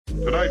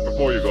Tonight,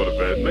 before you go to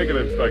bed, make an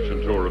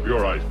inspection tour of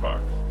your ice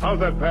box. How's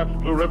that Pabst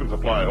Blue Ribbon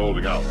supply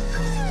holding out?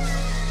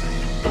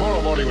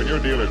 Tomorrow morning when your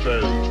dealer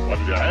says, "What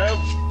did you have?"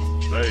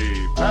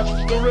 say,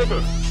 "Pabst Blue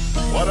Ribbon."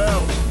 What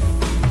else?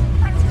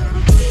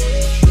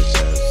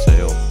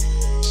 Sale.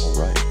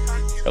 All right.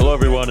 Hello,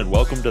 everyone, and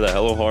welcome to the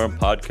Hello Harem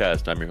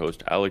podcast. I'm your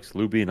host, Alex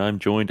Luby, and I'm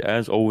joined,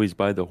 as always,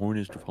 by the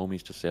horniest of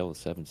homies to sail the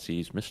seven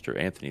seas, Mr.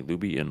 Anthony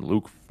Luby and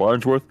Luke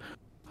Farnsworth.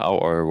 How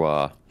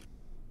are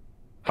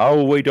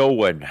we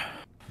doing?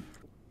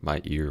 My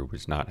ear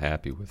was not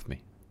happy with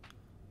me.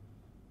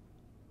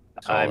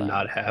 I'm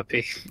not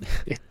happy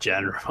in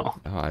general.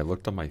 I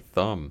looked on my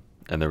thumb,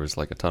 and there was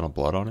like a ton of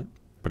blood on it,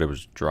 but it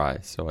was dry.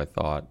 So I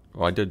thought,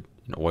 well, I did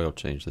an oil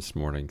change this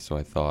morning, so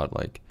I thought,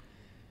 like,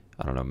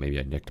 I don't know, maybe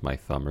I nicked my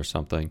thumb or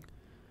something.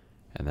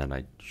 And then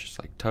I just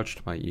like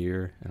touched my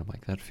ear, and I'm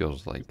like, that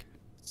feels like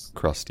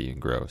crusty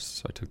and gross.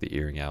 So I took the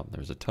earring out, and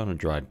there was a ton of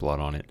dried blood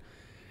on it.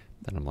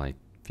 Then I'm like,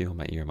 feeling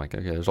my ear, I'm like,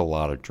 okay, there's a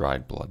lot of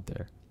dried blood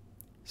there.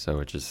 So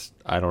it just,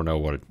 I don't know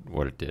what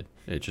it did.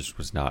 It just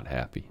was not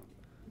happy.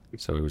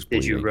 So it was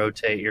bleeding. Did you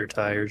rotate your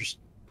tires?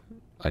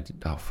 I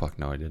did. Oh, fuck,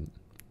 no, I didn't.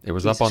 It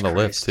was Jesus up on the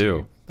lift, Christ, too.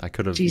 dude. I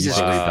could have Jesus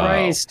easily done it.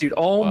 Christ, dude.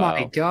 Oh,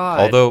 my God.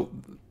 Although,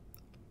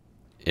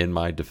 in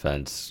my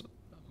defense,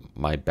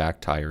 my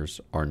back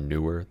tires are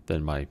newer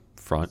than my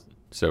front,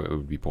 so it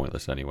would be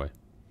pointless anyway.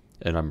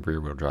 And I'm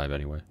rear-wheel drive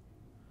anyway.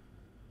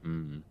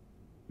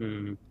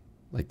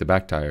 Like, the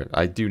back tire,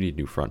 I do need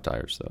new front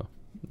tires, though.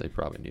 They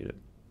probably need it.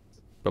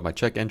 But my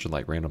check engine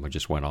light randomly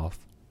just went off.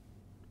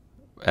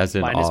 As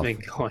in Mine off. has been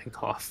going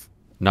off.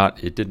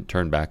 It didn't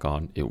turn back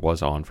on. It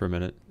was on for a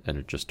minute, and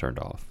it just turned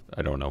off.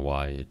 I don't know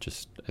why.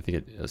 I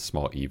think a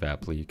small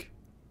evap leak.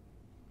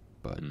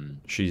 But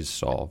she's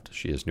solved.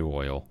 She has new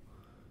oil.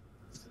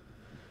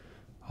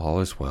 All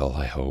is well,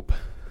 I hope.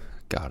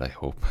 God, I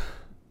hope.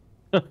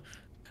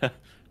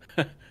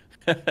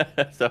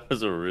 That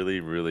was a really,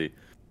 really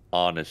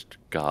honest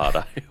God.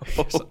 I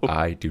hope.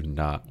 I do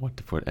not want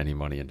to put any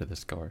money into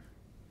this car.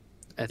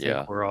 I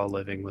think we're all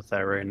living with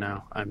that right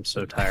now. I'm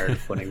so tired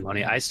of putting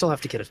money. I still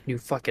have to get a new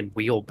fucking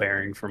wheel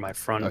bearing for my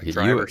front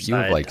driver's you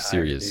have side like tire,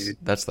 serious. dude.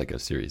 That's like a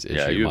serious issue.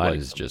 Yeah, you Mine like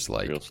is just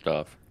like real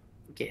stuff.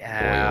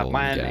 Yeah, oil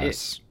mine. and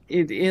gas.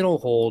 It'll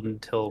hold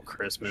until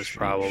Christmas,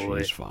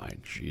 probably. She's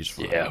fine. She's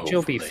fine. Yeah,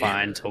 She'll be hopefully.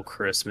 fine till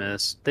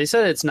Christmas. They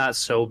said it's not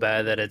so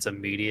bad that it's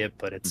immediate,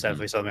 but it's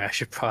definitely something I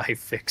should probably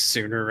fix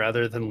sooner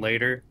rather than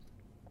later.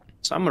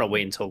 So I'm gonna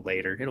wait until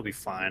later. It'll be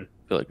fine.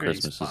 I feel like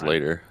Everything's Christmas is fine.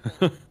 later.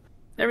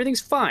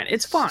 Everything's fine.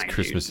 It's fine. It's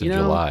Christmas dude, in you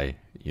know? July,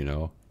 you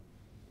know.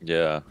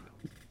 Yeah.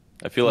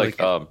 I feel like,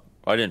 Like-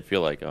 I didn't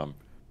feel like,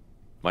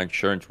 my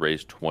insurance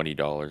raised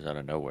 $20 out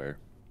of nowhere.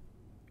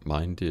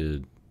 Mine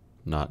did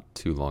not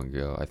too long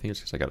ago. I think it's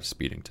because I got a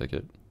speeding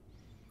ticket.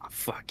 Oh,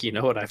 fuck, you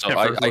know what? I've So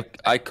never.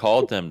 I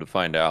called them to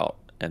find out,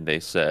 and they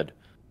said,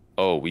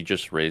 "Oh, we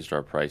just raised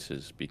our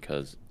prices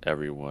because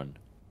everyone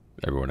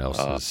Everyone else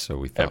is, so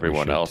we thought everyone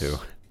we should else." too.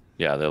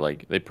 Yeah,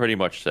 they pretty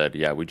much said,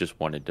 "Yeah, we just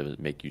wanted to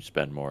make you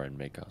spend more and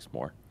make us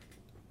more."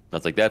 I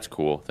was like, "That's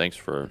cool. Thanks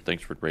for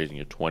raising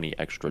it $20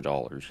 extra."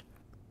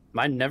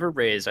 Mine never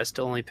raised. I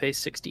still only pay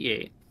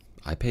 68.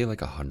 I pay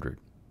like 100.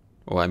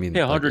 Well, I mean,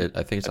 Yeah, like, 100.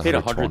 I think it's I paid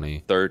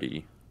 120.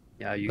 130.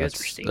 Yeah, you guys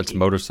were stinky. That's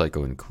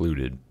motorcycle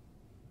included,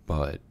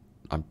 but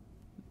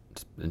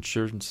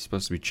insurance is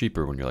supposed to be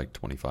cheaper when you're like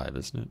 25,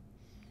 isn't it?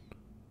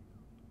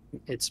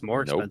 It's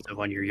more Nope. expensive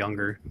when you're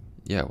younger.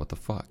 Yeah, what the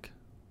fuck?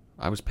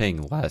 I was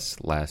paying less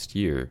last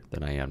year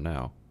than I am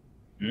now.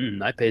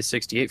 I pay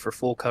 68 for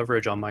full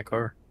coverage on my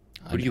car.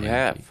 Who do you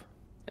angry.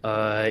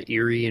 have?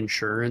 Erie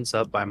Insurance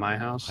up by my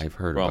house. I've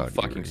heard Bro, I'm about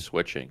fucking Erie.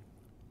 switching.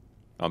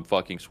 I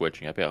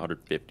pay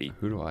 150.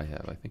 Who do I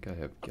have? I think I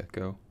have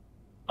Gecko.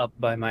 Up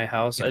by my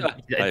house. I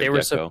They have were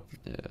Gecko.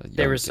 Yeah,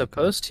 they young were Gecko.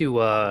 supposed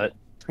to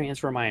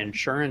transfer my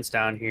insurance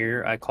down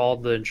here. I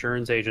called the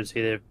insurance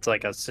agency. It's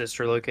like a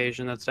sister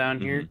location that's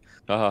down here.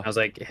 Uh-huh. I was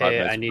like, Five hey,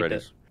 Nights I at need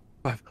to.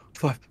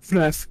 Freddy's.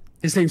 FNAF.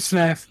 His name's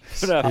FNAF.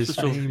 His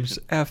name's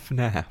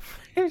FNAF.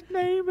 His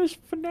name is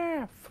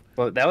FNAF.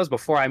 But that was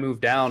before I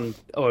moved down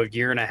a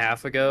year and a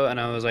half ago, and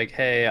I was like,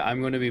 hey, I'm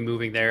going to be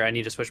moving there. I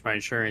need to switch my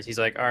insurance. He's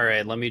like, all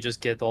right, let me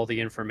just get all the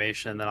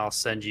information, and then I'll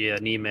send you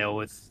an email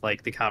with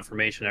like the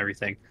confirmation and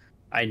everything.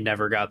 I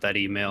never got that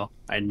email.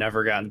 I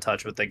never got in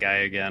touch with the guy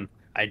again.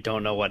 I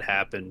don't know what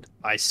happened.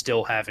 I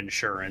still have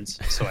insurance,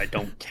 so I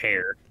don't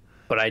care.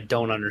 But I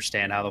don't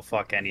understand how the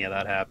fuck any of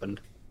that happened.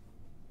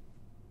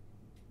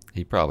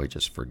 He probably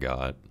just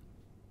forgot.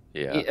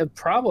 Yeah.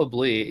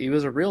 Probably. He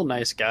was a real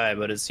nice guy,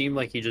 but it seemed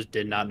like he just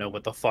did not know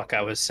what the fuck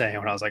I was saying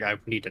when I was like, I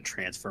need to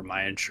transfer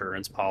my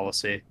insurance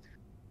policy.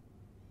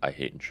 I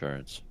hate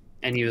insurance.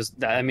 And he was,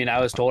 I mean,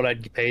 I was told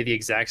I'd pay the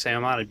exact same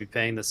amount. I'd be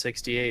paying the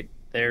 68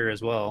 there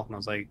as well. And I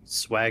was like,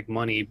 swag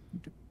money,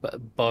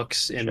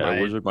 bucks in Shout out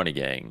my Wizard Money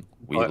Gang.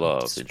 We What?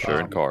 love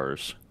insuring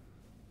cars.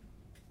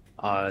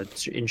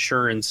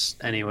 insurance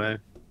anyway.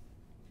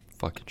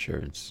 Fuck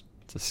insurance.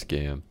 It's a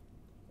scam.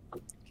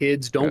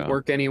 Kids don't Yeah.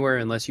 work anywhere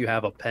unless you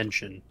have a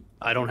pension.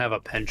 I don't have a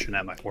pension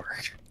at my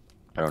work.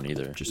 I don't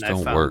either. Just And I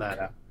don't found work. that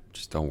out.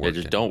 Just don't work. Yeah,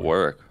 just don't anymore.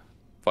 work.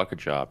 Fuck a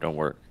job. Don't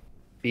work.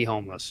 Be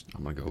homeless.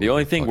 I'm gonna go. The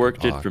only thing work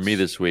did for me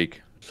this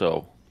week,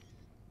 so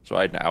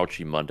I had an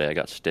ouchie Monday. I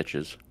got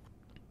stitches.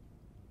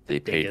 They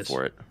paid Dingus.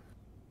 for it.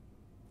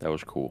 That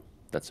was cool.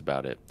 That's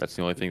about it. That's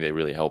the only thing they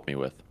really helped me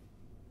with.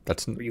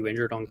 Were you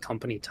injured on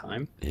company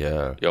time?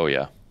 Yeah. Oh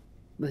yeah.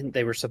 Then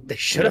they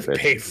should have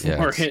paid for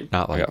Yeah. It's it.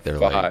 not I like got they're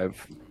like.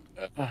 5.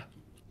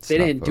 They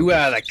not didn't do it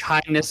out of the focused.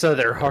 kindness of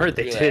their heart.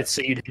 They Yeah. did it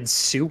so you didn't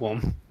sue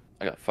them.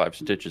 I got 5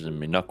 stitches in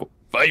me knuckle.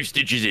 5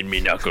 stitches in me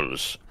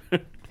knuckles.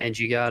 And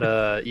you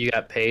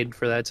got paid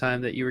for that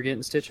time that you were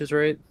getting stitches,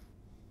 right?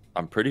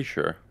 I'm pretty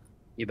sure.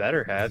 You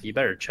better have. You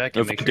better check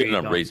and If I make sure didn't, you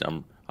I'm don't.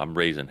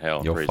 raising hell.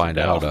 I'm You'll raising find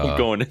hell. out. I'm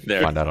going in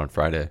there. Find out on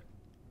Friday.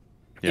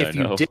 Yeah, If I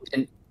know. you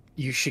didn't,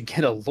 you should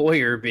get a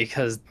lawyer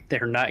because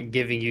they're not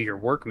giving you your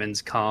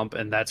workman's comp,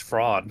 and that's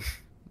fraud.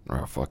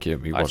 Oh fuck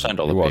him. He I wasn't. signed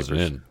all He the wasn't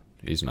papers.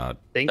 in. He's not.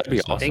 Think That'd be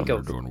awesome. think They're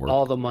of doing work.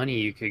 all the money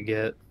you could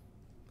get.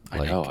 I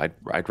Like- know.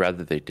 I'd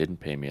rather they didn't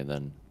pay me and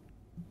then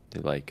they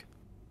like.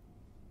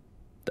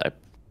 I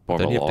form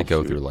Then a you have to go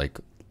lawsuit. through like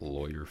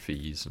lawyer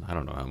fees, and I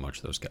don't know how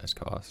much those guys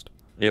cost.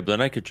 Yeah, but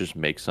then I could just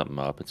make something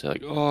up and say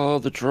like, "Oh,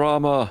 the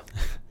trauma,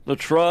 the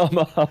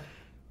trauma."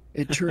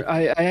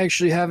 I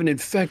actually have an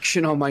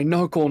infection on my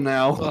knuckle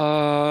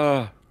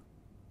now.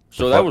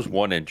 So that was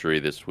one injury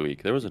this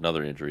week. There was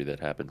another injury that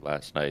happened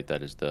last night.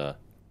 That is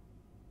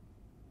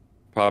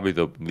probably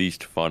the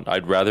least fun.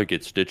 I'd rather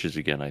get stitches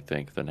again, I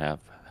think, than have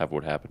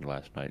what happened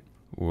last night.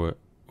 What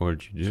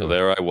did you do? So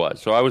there I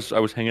was. So I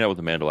was hanging out with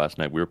Amanda last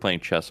night. We were playing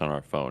chess on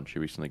our phone. She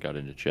recently got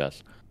into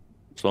chess.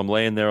 So I'm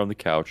laying there on the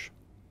couch.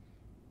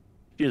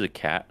 She has a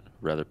cat,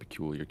 rather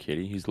peculiar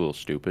kitty. He's a little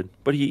stupid,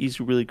 but he's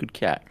a really good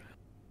cat.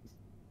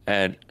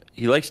 And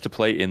he likes to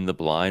play in the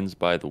blinds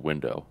by the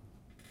window.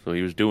 So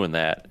he was doing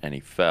that, and he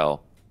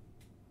fell.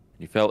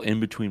 He fell in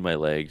between my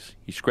legs.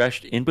 He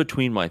scratched in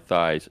between my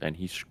thighs, and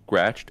he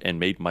scratched and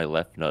made my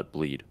left nut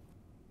bleed.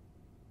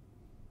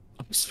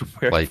 I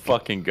swear Like- to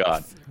fucking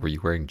God. Were you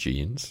wearing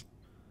jeans?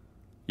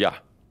 Yeah.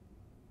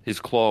 His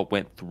claw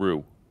went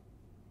through.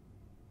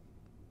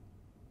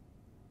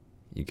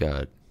 You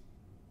got.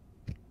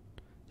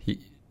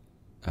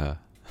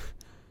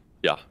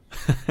 Yeah.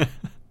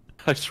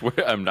 I swear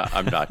I'm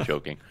not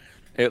joking.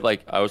 It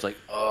I was like,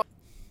 oh,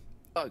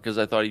 because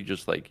I thought he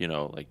just like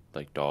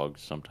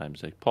dogs sometimes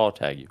they paw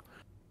tag you.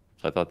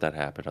 So I thought that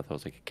happened. I thought it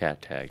was like a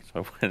cat tag. So I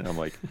went and I'm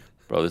like,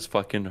 bro, this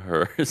fucking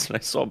hurts. And I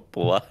saw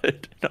blood.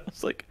 And I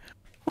was like,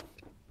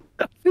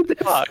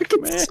 fuck,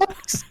 man.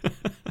 Sucks.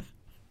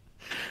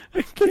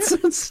 It's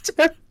a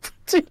step.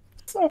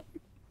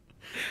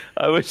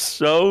 I was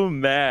so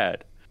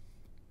mad.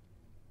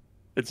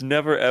 It's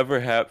never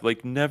ever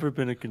never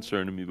been a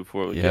concern to me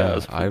before. Like, Yeah, I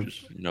was I've-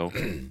 just,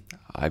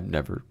 I've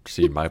never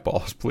seen my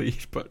balls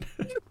bleed, but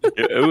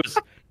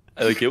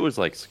it was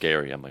like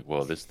scary. I'm like,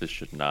 whoa, this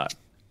should not.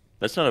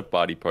 That's not a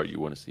body part you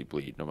want to see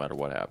bleed, no matter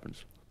what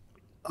happens.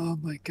 Oh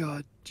my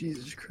God,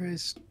 Jesus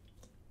Christ!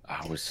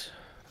 I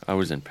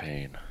was in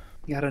pain.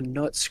 You got a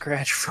nut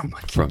scratch from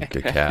a from cat.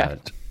 a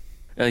cat.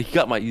 And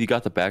he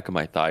got the back of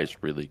my thighs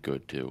really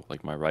good too,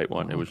 like my right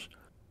one.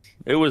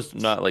 It was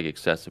not like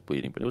excessive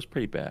bleeding, but it was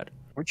pretty bad.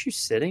 Weren't you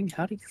sitting?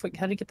 How do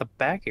you get the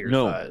back of your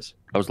No. thighs?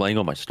 I was laying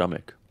on my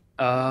stomach.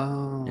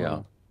 Oh.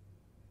 Yeah.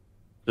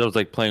 I was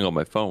like playing on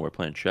my phone. We're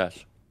playing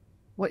chess.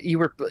 What you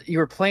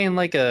were playing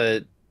like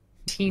a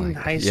teen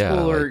Like, high yeah,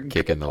 school or like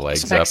kicking the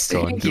legs up, texting?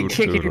 going You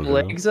kicking your doo-doo-doo-doo.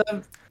 legs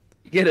up.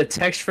 You get a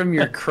text from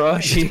your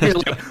crush. And you're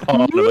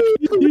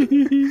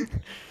like,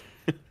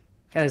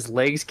 got his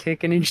legs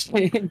kicking and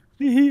shit.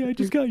 I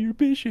just got your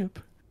bishop.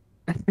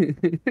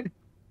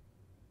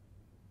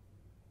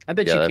 I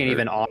bet Yeah, you that can't hurt.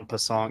 even en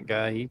passant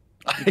guy. He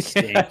I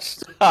stinks. can't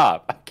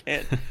stop. I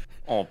can't.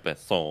 En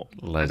passant.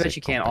 I bet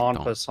you can't en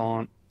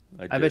passant.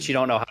 I bet you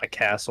don't know how to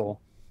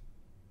castle.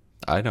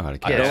 I know how to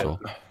I castle.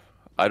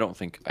 I don't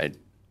think I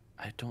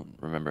don't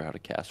remember how to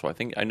castle.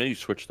 I know you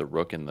switch the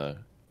rook and the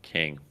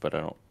king, but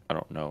I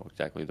don't know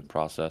exactly the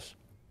process.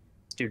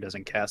 This dude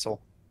doesn't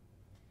castle.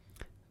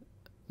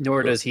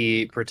 Nor does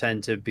he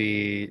pretend to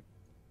be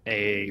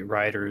a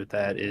writer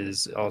that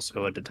is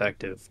also a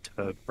detective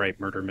to write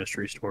murder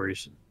mystery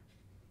stories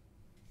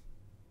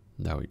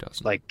No, he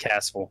doesn't. like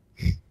Castle.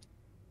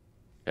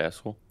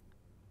 Castle?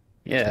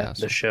 Yeah,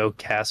 Castle. the show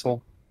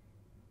Castle.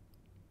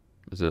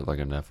 Is it like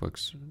a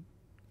Netflix?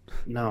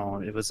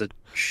 No, it was a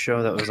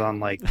show that was on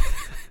like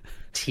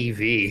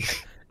TV.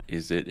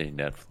 Is it a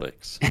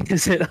Netflix?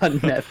 Is it on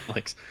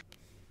Netflix?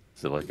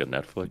 Is it like a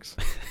Netflix?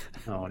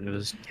 No, it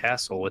was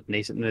Castle with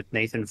Nathan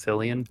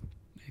Fillion.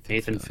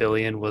 Nathan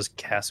Fillion was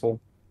Castle.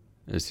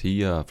 Is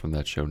he from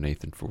that show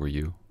Nathan For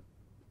You?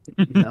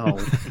 No,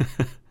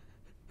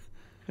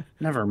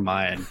 never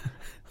mind.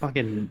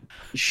 Fucking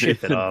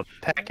ship it up,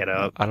 pack it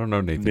up. I don't know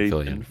Nathan, Nathan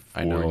Fillion.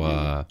 I For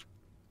know.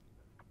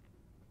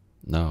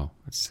 No,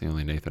 it's the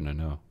only Nathan I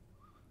know.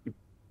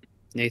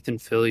 Nathan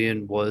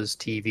Fillion was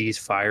TV's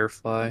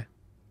Firefly.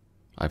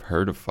 I've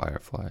heard of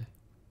Firefly.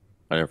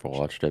 I never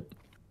watched it.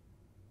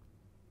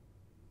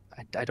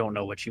 I don't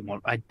know what you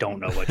want. I don't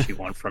know what you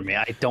want from me.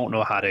 I don't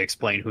know how to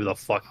explain who the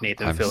fuck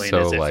Nathan I'm Fillion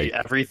so, is. If like-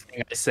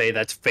 everything I say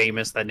that's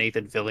famous that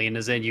Nathan Fillion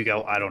is in, you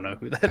go, I don't know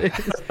who that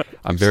is.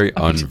 I'm very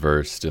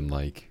unversed in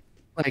like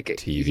Like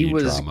TV he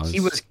was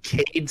dramas.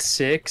 Cade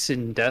 6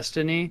 in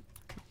Destiny.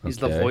 He's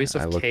the Okay, voice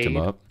of I looked him Cade.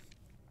 up.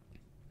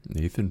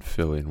 Nathan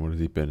Fillion, what has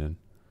he been in?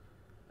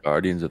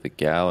 Guardians of the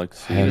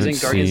Galaxy. He was in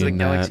Haven't Guardians of the seen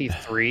Galaxy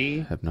that. 3.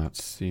 Have not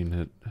seen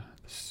it.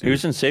 He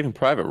was in Saving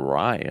Private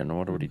Ryan. I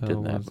wonder what he did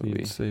in Hell that was he in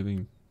movie.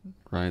 Saving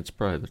Ryan's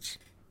Privates.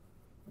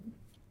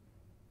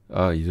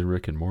 Oh, he's in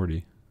Rick and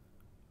Morty.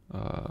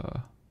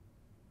 I'm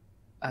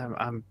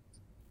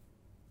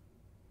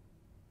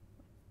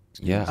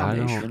Yeah, I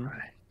Nation. don't.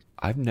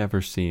 I've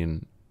never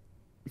seen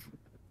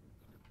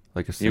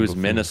like a He was single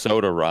thing.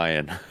 Minnesota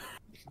Ryan.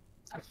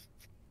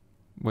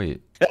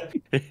 Wait,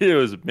 It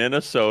was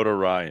Minnesota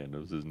Ryan.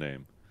 Was his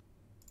name.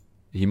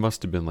 he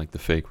must have been like the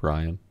fake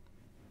Ryan.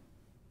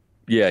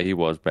 Yeah, he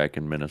was back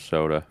in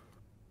Minnesota.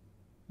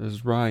 This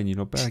is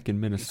Ryan, back in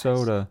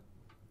Minnesota.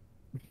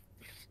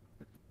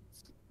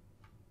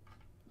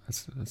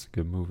 That's a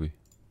good movie.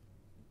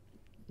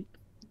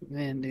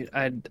 Man, dude,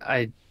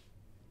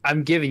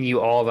 I'm giving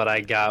you all that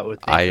I got with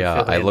Nathan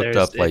I Fillion. looked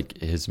There's- up like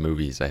his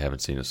movies. I haven't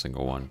seen a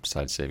single one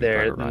besides Saving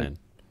There- Private Ryan.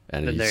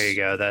 And and there you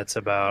go. That's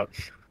about.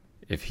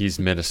 If he's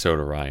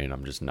Minnesota Ryan,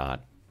 I'm just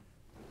not.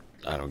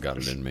 I don't got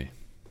it in me.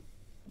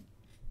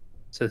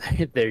 So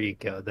there you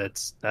go.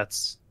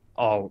 That's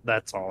all.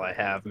 That's all I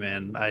have,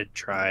 man. I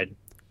tried.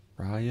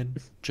 Ryan,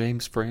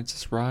 James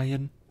Francis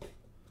Ryan.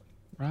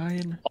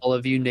 All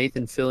of you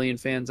Nathan Fillion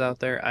fans out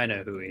there, I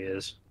know who he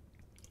is.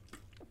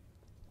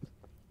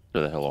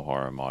 So the Hello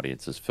Harem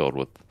audience is filled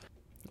with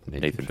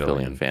Nathan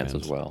Fillion fans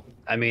as well.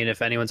 I mean,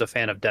 if anyone's a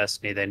fan of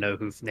Destiny, they know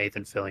who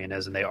Nathan Fillion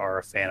is, and they are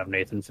a fan of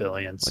Nathan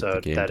Fillion. Like So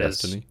the game that is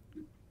Destiny.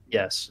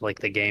 yes, like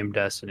the game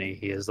Destiny.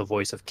 He is the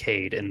voice of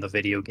Cade in the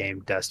video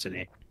game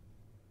Destiny.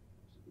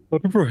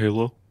 Looking for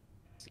Halo.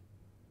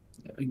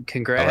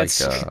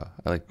 Congrats. I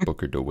like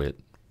Booker DeWitt.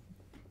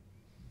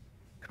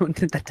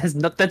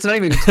 That's not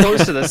even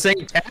close to the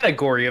same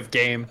category of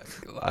game.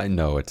 I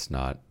know it's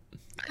not.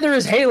 Neither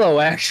is Halo,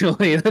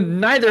 actually.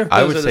 Neither of those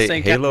I would are the say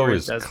same Halo category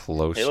is as-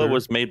 closer. Halo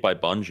was made by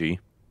Bungie,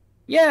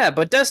 Yeah,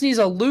 but Destiny's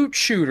a loot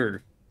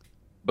shooter.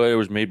 but it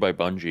was made by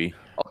Bungie.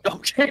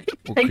 Okay,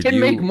 Well, they could can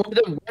make you- more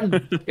than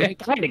one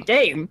kind of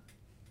game.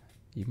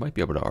 You might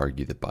be able to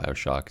argue that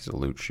BioShock is a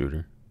loot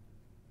shooter.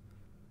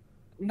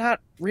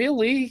 Not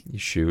really. You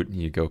shoot and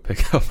you go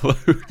pick up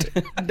loot.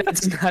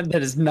 That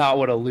is not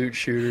what a loot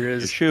shooter You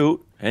is.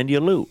 shoot and you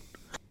loot.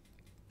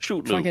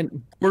 Shoot, loot.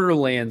 Fucking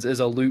Borderlands is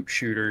a loot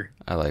shooter.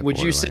 I like Would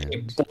you say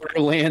Borderlands.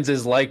 Borderlands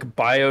is like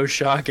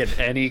BioShock in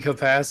any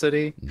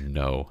capacity?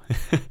 No.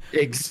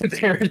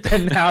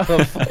 Then how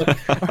the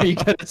fuck are you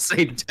gonna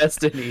say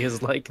Destiny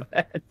is like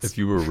that? If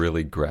you were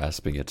really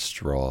grasping at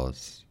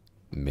straws,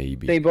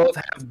 maybe. They both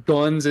have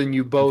guns and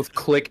you both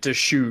click to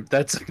shoot.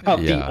 That's about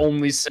the Yeah.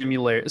 only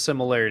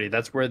similarity.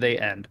 That's where they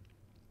end.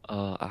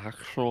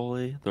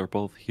 Actually, they're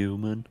both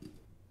human.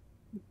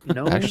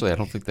 No, Actually, I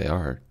don't think they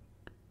are.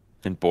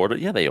 In Border,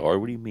 yeah, they are.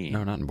 What do you mean?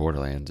 No, not in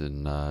Borderlands.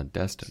 In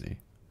Destiny,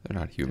 they're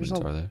not humans,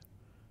 a- are they?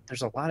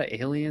 there's a lot of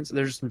aliens.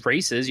 There's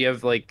races. You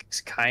have like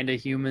kind of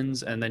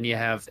humans, and then you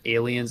have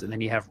aliens, and then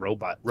you have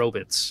robots,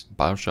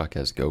 BioShock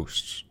has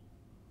ghosts.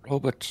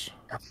 Robots.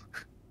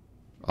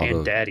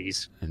 and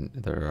daddies. And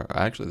there are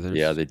actually there's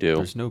Yeah, they do.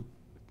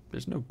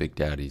 There's no big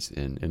daddies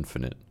in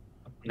Infinite.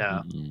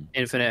 No, Mm.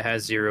 Infinite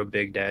has 0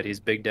 big daddies.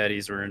 Big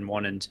daddies were in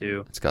 1 and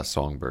 2. It's got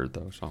Songbird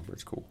though.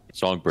 Songbird's cool.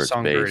 Songbird's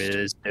Songbird based.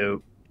 is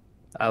dope.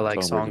 I like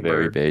Songbird's very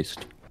Songbird.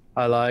 based.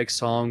 I like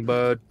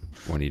Songbird.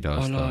 When he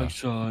does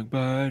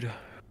Songbird.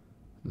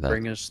 that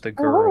Bring us the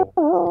girl.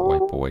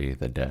 wipe away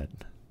the dead.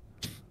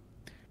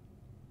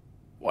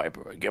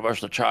 Give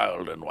us the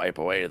child and wipe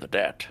away the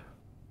debt.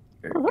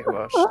 Give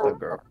us the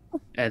girl.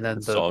 And then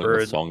the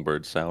bird.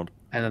 Songbird sound.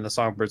 And then the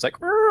songbird's like.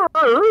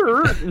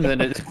 And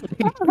then it.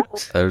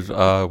 There's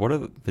what are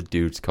the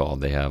dudes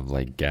called? They have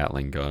like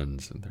Gatling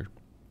guns and they're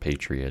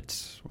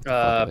Patriots. What the fuck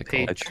are they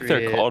called? I think they're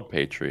Patriot. called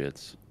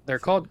Patriots. They're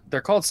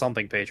called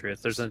something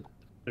Patriots. There's a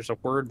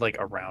word like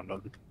around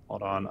them.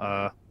 Hold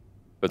on.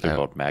 But they're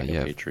called MAGA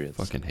yeah, Patriots.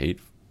 Fucking hate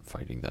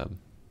fighting them.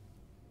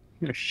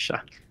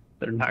 Shut.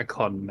 They're not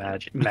called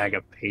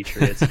MAGA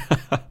Patriots.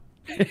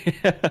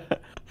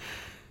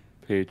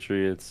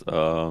 Patriots.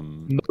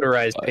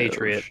 Motorized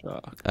Patriot.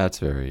 Bioshock. That's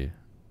very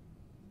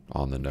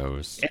on the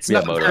nose. It's Yeah,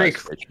 not very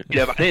motorized Patriot.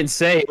 creative. I didn't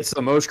say it's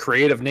the most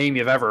creative name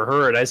you've ever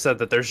heard. I said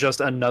that there's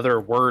just another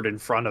word in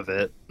front of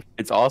it.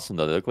 It's awesome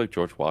though. They look like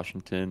George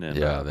Washington and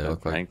Yeah, they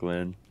look like-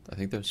 Franklin. I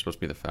think they're supposed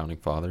to be the founding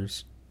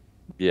fathers.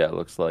 Yeah, it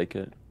looks like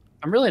it.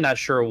 I'm really not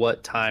sure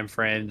what time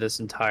frame this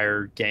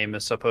entire game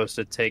is supposed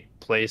to take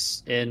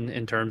place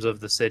in terms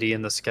of the city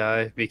in the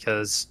sky,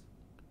 because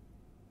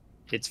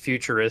it's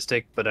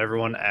futuristic, but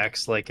everyone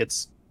acts like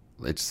it's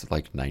It's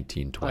like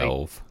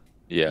 1912.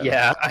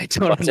 yeah. I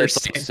don't But it's like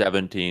understand.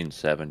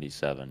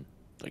 1777.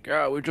 Like,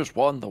 yeah, we just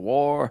won the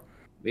war.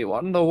 We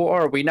won the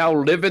war. We now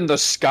live in the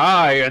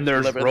sky, and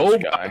there's Live in the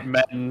robot sky.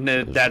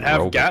 men that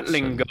have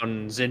Gatling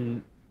guns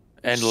and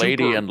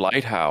Lady and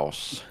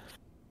Lighthouse.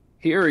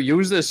 Here,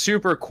 use this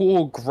super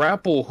cool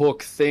grapple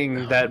hook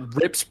thing that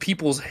rips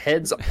people's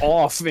heads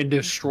off and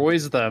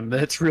destroys them.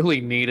 That's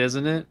really neat,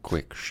 isn't it?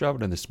 Quick, shove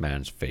it in this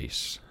man's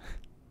face.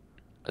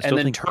 And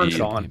then turn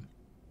it on.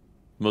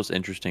 Most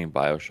interesting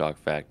Bioshock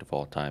fact of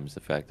all time is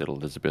the fact that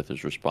Elizabeth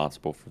is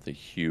responsible for the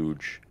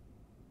huge,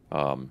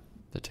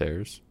 the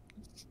tears.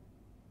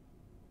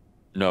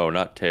 No,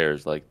 not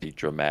tears. Like the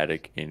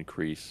dramatic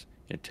increase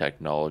in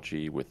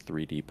technology with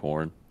 3D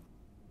porn.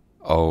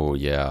 Oh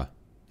yeah.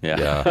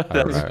 Yeah,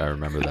 I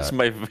remember that. That's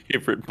my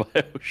favorite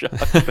Bioshock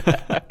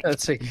fact.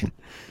 That's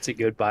a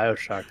good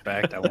Bioshock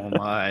fact. I won't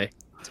lie.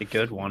 It's a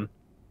good one.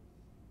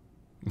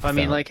 I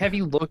mean, like, have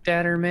you looked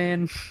at her,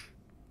 man?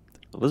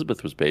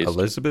 Elizabeth was based.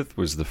 Elizabeth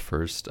was the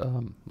first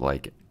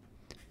like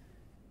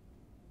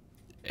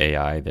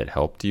AI that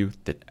helped you,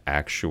 that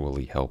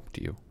actually helped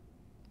you.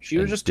 She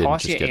would just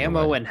toss you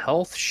ammo and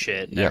health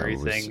shit and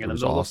everything in the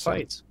middle of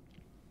fights.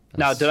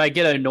 Now, did I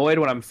get annoyed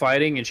when I'm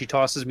fighting and she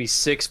tosses me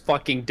 6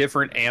 fucking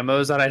different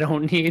ammos that I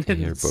don't need at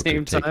the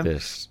same time?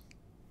 This.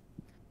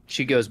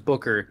 She goes,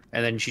 Booker,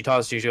 and then she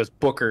tosses you, she goes,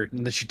 Booker,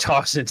 and then she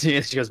tosses it to you,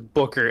 and she goes,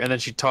 Booker, and then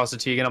she tosses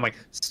it to you again. I'm like,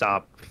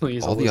 stop,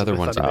 please. All the other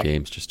ones in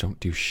games just don't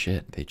do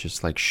shit. They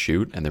just, like,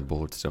 shoot, and their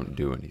bullets don't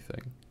do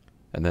anything.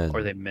 And then...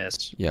 Or they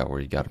miss. Yeah,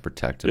 where you gotta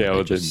protect them. Yeah,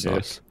 they just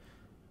suck.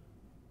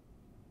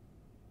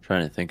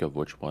 Trying to think of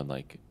which one,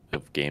 like,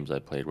 of games I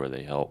played where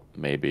they help,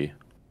 maybe.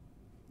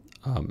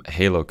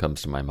 Halo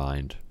comes to my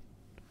mind.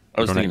 I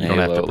was thinking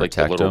Halo, have to like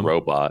a little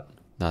robot.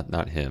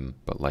 Not him,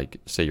 but like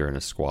say you're in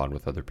a squad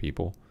with other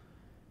people.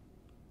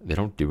 They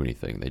don't do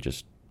anything. They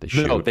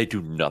shoot. No, they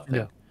do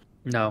nothing.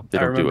 No, they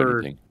don't do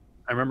anything.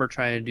 I remember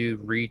trying to do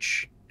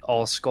Reach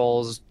All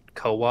Skulls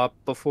co-op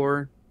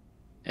before,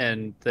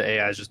 and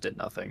the AIs just did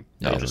nothing.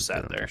 They just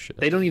sat there.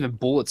 They don't even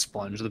bullet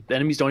sponge. The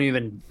enemies don't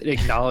even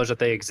acknowledge that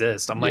they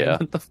exist. I'm like,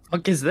 what the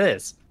fuck is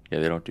this? Yeah,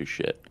 they don't do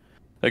shit.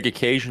 Like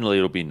occasionally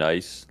it'll be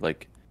nice,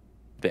 like.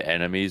 The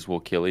enemies will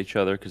kill each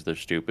other because they're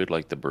stupid,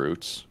 like the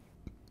brutes.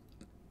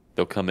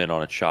 They'll come in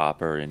on a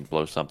chopper and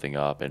blow something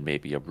up, and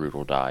maybe a brute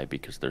will die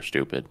because they're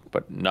stupid,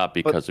 but not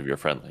because of your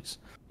friendlies.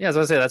 Yeah, as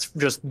I say, that's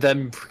just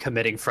them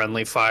committing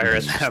friendly fire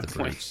at that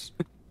point.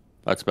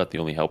 That's about the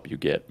only help you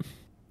get.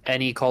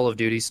 Any Call of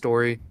Duty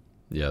story?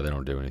 Yeah, they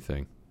don't do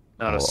anything.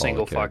 Not a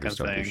single fucking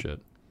thing.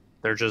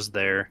 They're just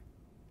there.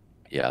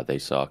 Yeah, they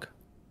suck.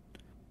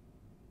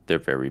 They're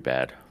very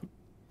bad.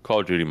 Call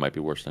of Duty might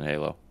be worse than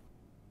Halo.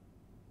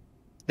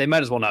 They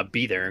might as well not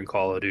be there in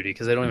Call of Duty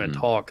because they don't even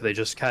talk. They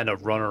just kind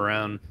of run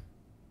around.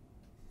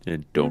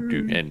 And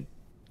and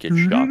get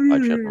shot by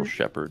General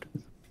Shepard.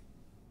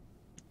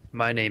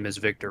 My name is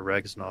Victor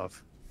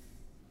Reznov,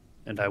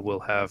 and I will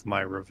have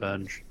my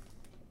revenge.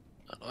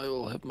 I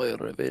will have my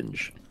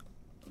revenge.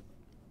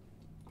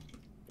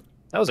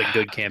 That was a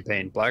good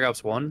campaign. Black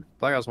Ops 1?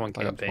 Black Ops 1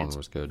 campaign. Black Ops 1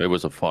 was good. It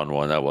was a fun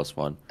one. That was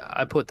fun.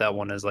 I put that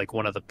one as like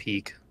one of the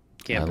peak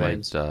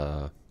campaigns. I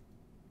liked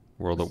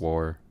World at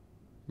War.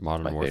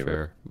 Modern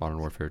Warfare. Modern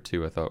Warfare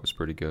 2 I thought was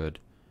pretty good.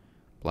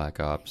 Black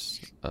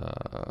Ops.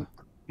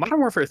 Modern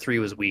Warfare 3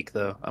 was weak,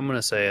 though. I'm going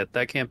to say it.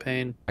 That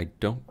campaign... I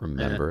don't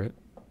remember it.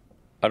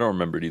 I don't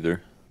remember it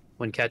either.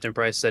 When Captain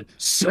Price said,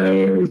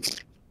 "Soap!"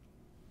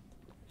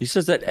 He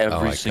says that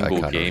every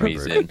single game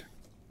he's in.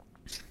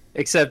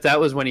 Except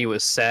that was when he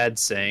was sad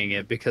saying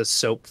it because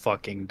Soap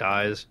fucking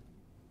dies.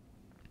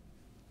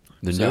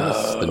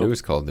 The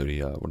newest Call of Duty,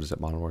 what is it,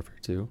 Modern Warfare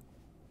 2?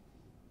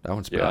 That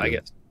one's pretty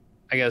good.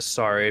 I guess,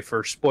 sorry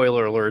for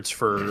spoiler alerts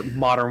for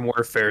Modern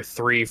Warfare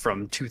 3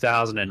 from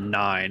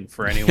 2009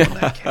 for anyone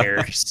that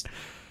cares.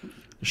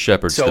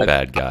 Shepard's the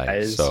bad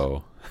guy,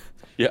 so...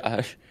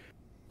 Yeah,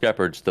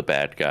 Shepard's the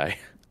bad guy.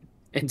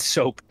 And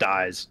Soap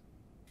dies.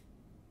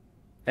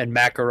 And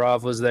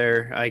Makarov was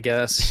there, I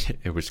guess.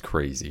 It was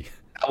crazy.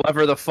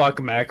 However the fuck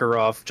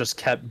Makarov just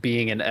kept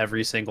being in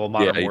every single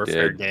Modern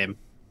Warfare game.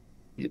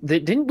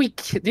 Didn't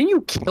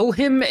you kill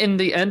him in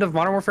the end of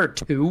Modern Warfare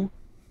 2?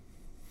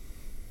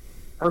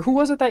 Or who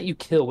was it that you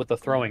kill with the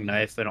throwing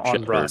knife and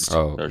on Rust?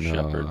 Oh, no,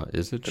 Shepard.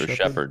 Is it Shepard?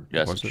 Shepard.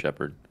 Yes, it's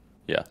Shepard.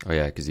 Yeah. Oh,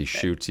 yeah, because he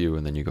shoots you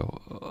and then you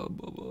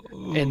go...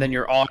 And then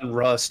you're on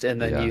Rust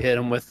and then you hit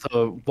him with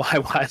the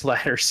wide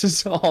ladders.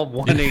 It's all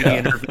 180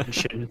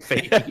 intervention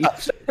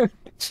phase. You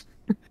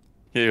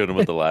hit him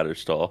with the ladder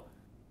stall.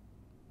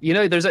 You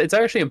know, it's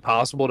actually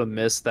impossible to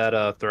miss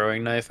that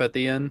throwing knife at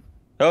the end.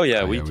 Oh,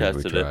 yeah, we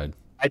tested it.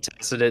 I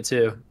tested it,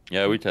 too.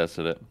 Yeah, we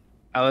tested it.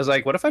 I was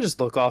like, what if I just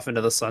look off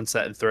into the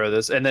sunset and throw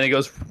this? And then it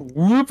goes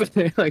whoop, and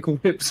it like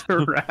whips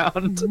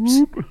around.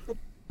 I'm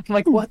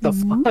like, what the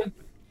fuck?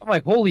 I'm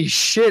like, holy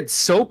shit,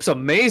 Soap's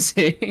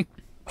amazing.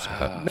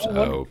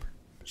 Soap.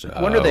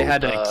 I wonder they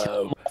had to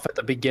kill him off at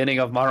the beginning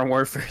of Modern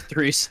Warfare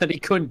 3, said he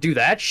couldn't do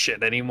that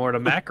shit anymore to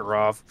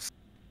Makarov.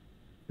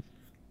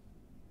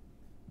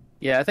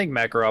 Yeah, I think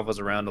Makarov was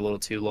around a little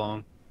too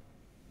long.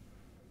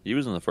 He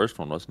was in the first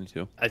one, wasn't he,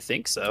 too? I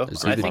think so.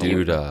 Is he the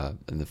dude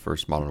in the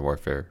first Modern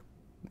Warfare?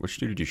 Which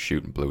dude did you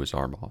shoot and blew his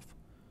arm off?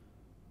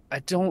 I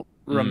don't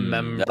That was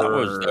remember.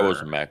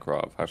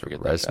 Makarov. I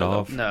forget that guy,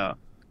 Reznov? though. No,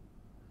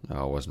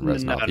 No, it wasn't no,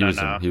 Reznov. no,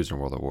 no. He was in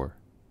World at War.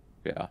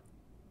 Yeah.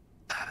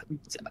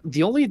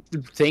 The only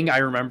thing I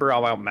remember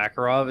about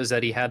Makarov is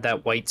that he had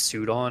that white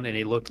suit on and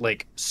he looked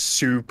like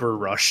super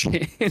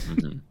Russian.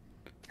 Hmm.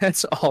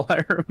 That's all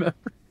I remember.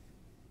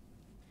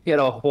 He had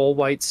a whole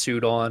white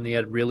suit on. He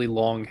had really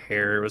long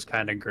hair. It was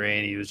kind of gray,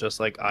 and he was just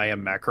like, "I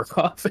am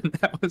Makarov," and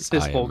that was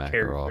his I am whole Makarov.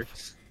 character.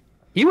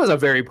 He was a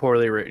very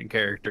poorly written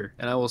character,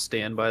 and I will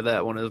stand by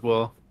that one as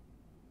well.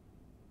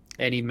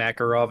 Any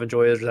Makarov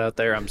enjoyers out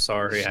there, I'm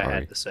sorry, I Sorry.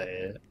 had to say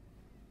it.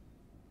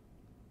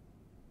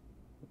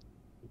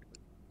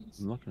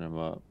 I'm looking him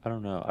up. I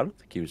don't know. I don't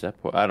think he was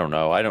that poor. I don't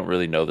know. I don't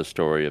really know the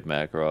story of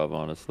Makarov,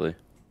 honestly.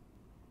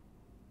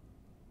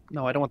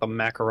 No, I don't want the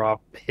Makarov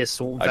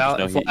pistol. I just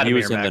know he Vladimir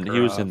was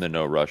in Makarov. the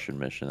no Russian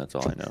mission. That's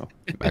all I know.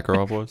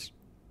 Makarov was?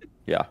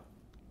 Yeah.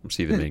 Was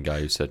he the main guy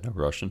who said no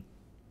Russian?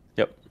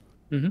 Yep.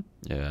 Yeah,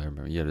 I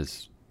remember. He had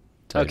his.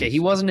 Okay, he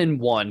titles. wasn't in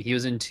 1. He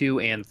was in 2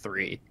 and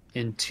 3.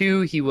 In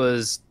 2, he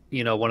was,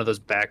 one of those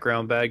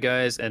background bad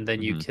guys, and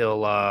then you Mhm. kill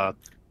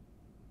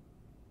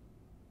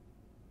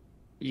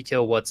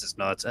what's his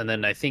nuts, and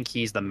then I think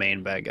he's the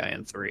main bad guy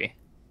in 3.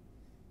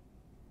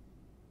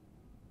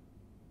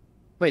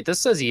 Wait, this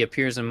says he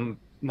appears in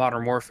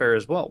Modern Warfare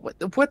as well.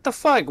 What the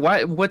fuck?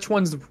 Why? Which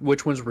one's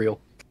real?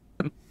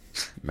 Which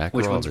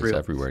Makarov one's is real?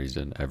 everywhere. He's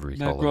in every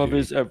Call of Makarov Duty.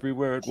 is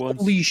everywhere at once.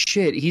 Holy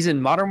shit! He's in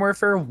Modern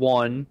Warfare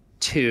 1,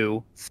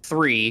 2,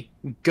 3,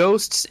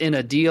 Ghosts in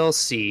a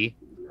DLC,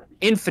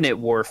 Infinite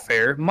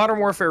Warfare, Modern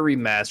Warfare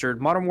Remastered,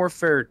 Modern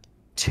Warfare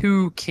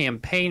 2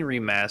 Campaign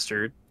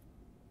Remastered.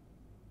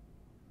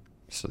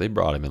 So they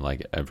brought him in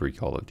like every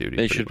Call of Duty.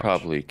 They pretty should much.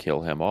 probably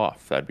kill him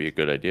off. That'd be a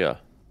good idea.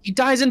 He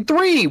dies in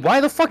 3!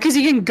 Why the fuck is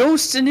he in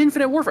Ghosts in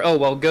Infinite Warfare? Oh,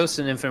 well, Ghosts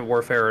and Infinite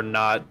Warfare are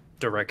not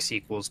direct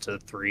sequels to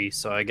 3,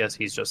 so I guess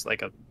he's just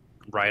like a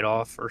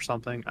write-off or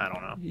something. I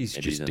don't know. He's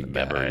Maybe just he's a in the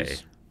guy.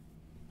 memories.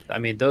 I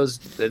mean,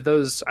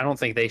 those I don't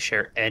think they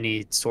share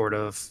any sort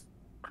of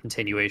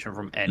continuation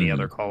from any Mhm.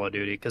 other Call of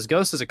Duty, because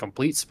Ghost is a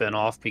complete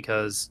spin-off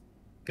because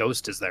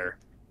Ghost is there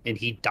and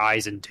he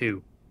dies in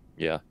 2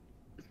 Yeah.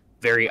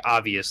 very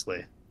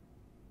obviously.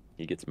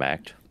 He gets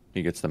macked.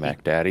 He gets the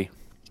Mac Daddy.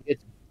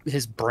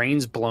 His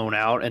brain's blown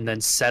out and then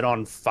set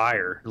on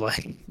fire.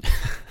 Like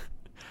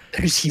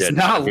he's Dead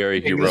not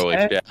very living.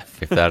 heroic death.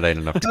 If that ain't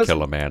enough to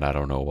kill a man, I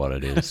don't know what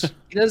it is.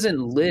 He doesn't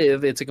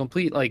live. It's a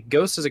complete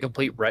Ghost is a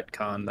complete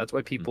retcon. That's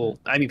why people.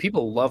 Mm-hmm. I mean,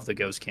 people love the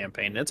Ghost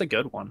campaign. It's a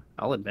good one.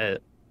 I'll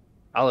admit.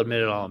 I'll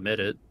admit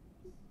it.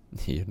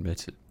 He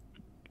admits it.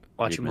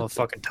 Watch He you admits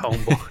motherfucking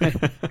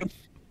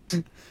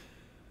Tomeboy.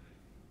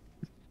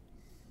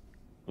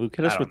 Luke,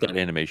 hit I us don't with that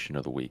animation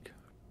of the week.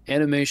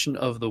 Animation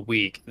of the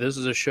week. This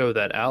is a show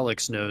that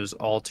Alex knows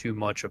all too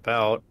much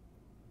about.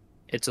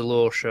 It's a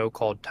little show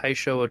called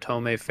Taisho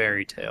Otome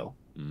Fairy Tale.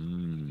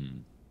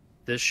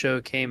 This show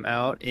came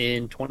out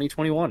in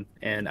 2021,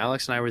 and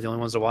Alex and I were the only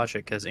ones to watch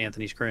it because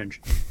Anthony's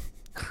cringe.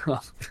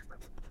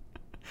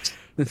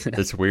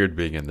 It's weird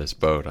being in this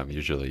boat. I'm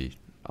usually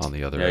on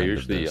the other Yeah, end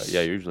usually, of this.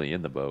 usually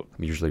in the boat.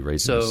 I'm usually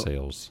raising the So-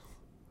 sails.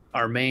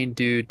 Our main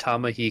dude,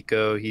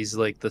 Tamahiko, he's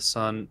like the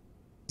son.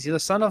 Is he the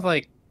son of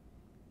like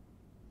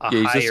a Yeah,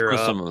 he's just higher with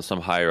up? some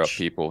higher up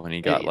people, and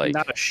he got like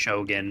not a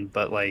shogun,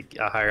 but like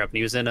a higher up. And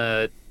he was in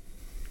a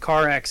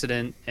car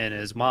accident, and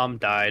his mom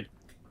died,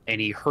 and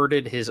he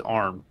hurted his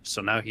arm.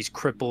 So now he's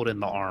crippled in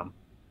the arm,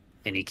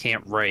 and he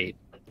can't write.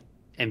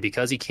 And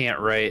because he can't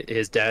write,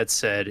 his dad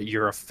said,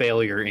 "You're a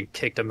failure," and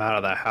kicked him out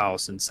of the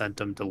house and sent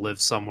him to live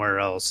somewhere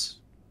else.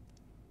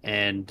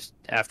 And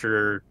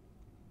after,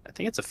 I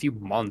think it's a few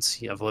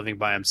months of living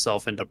by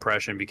himself in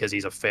depression because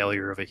he's a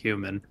failure of a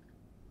human,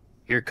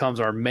 here comes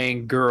our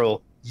main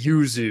girl,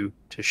 Yuzu,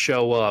 to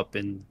show up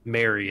and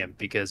marry him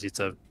because it's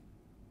a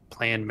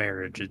planned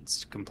marriage.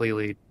 It's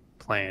completely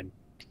planned.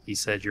 He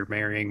said, "You're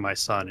marrying my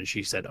son," and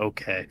she said,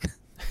 "Okay."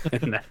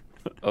 and,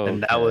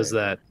 that was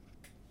that.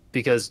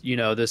 Because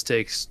this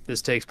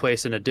takes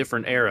place in a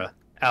different era.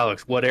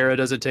 Alex, what era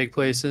does it take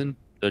place in?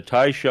 the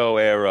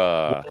Taisho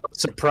era.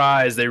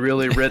 Surprise! They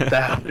really wrote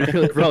that. They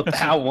really wrote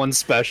that one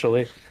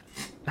specially.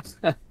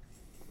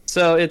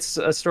 So it's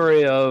a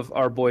story of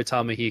our boy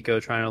Tamahiko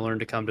trying to learn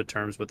to come to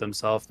terms with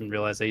himself and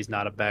realize that he's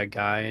not a bad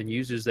guy, and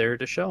Yuzu's there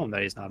to show him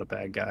that he's not a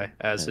bad guy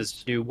as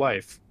his new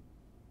wife.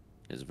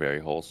 Is very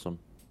wholesome,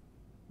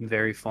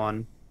 Very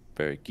fun.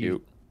 very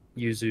cute.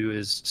 Yuzu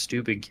is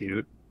stupid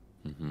cute.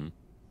 Hmm.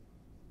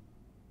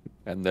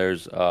 And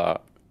there's a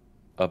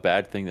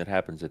bad thing that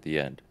happens at the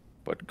end,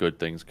 but good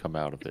things come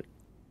out of it.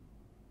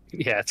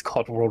 Yeah, it's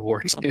called World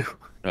War II.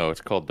 No, it's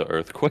called the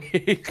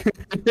earthquake.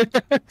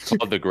 It's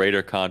called the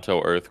Greater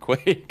Kanto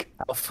earthquake.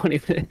 How funny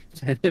would it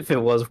have been if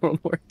it was World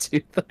War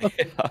II, though.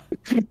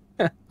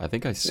 Yeah, I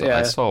think I saw Yeah.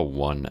 I saw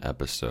one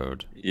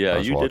episode. yeah, I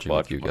was you did watching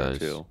watch with you one or guys.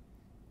 two.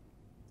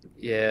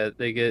 Yeah,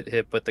 they get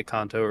hit with the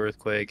Kanto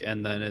earthquake,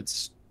 and then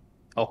it's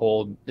a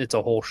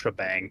whole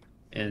shebang,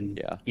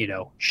 and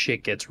Yeah.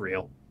 Shit gets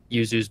real.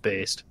 Yuzu's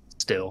based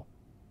still.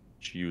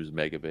 She was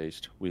mega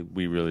based. We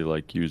really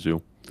like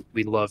Yuzu.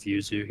 We love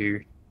Yuzu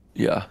here.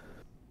 Yeah.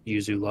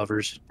 Yuzu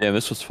lovers. Yeah,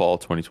 this was fall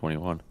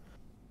 2021.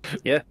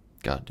 Yeah.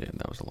 God damn,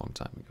 that was a long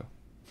time ago.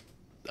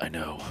 I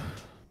know.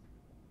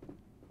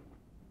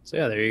 So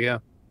yeah, there you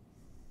go.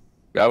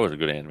 That was a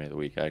good anime of the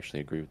week. I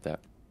actually agree with that.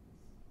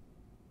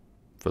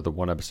 For the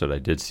one episode I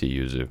did see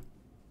Yuzu,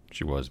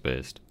 she was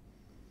based.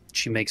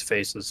 She makes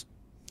faces.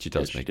 She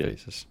does Yes, she make did.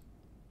 faces.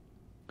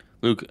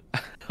 Luke,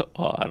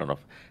 I don't know.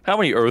 How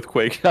many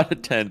earthquakes out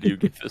of 10 do you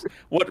give this?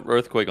 What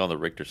earthquake on the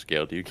Richter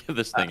scale do you give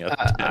this thing out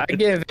of 10? I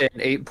give it an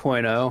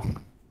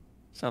 8.0.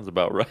 Sounds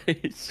about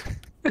right.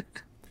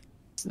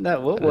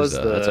 That what That was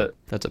is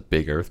that's a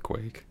big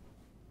earthquake.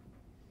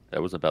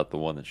 That was about the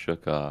one that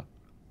shook. I'm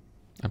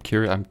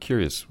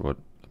curious what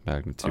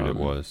magnitude it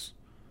was.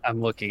 I'm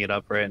looking it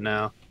up right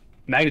now.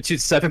 Magnitude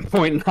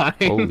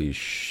 7.9. Holy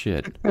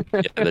shit! Yeah,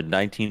 the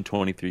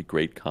 1923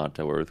 Great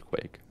Kanto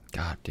earthquake.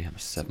 God damn,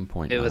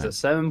 7.9. It was a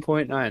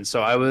 7.9,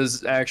 so I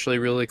was actually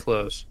really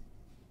close.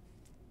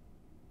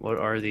 What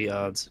are the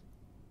odds?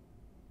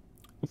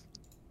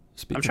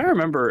 I'm trying to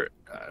remember.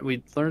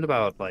 We learned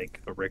about like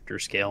a Richter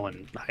scale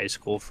in high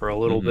school for a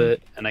little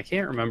bit, and I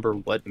can't remember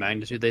what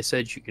magnitude they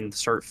said you can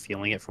start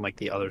feeling it from like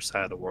the other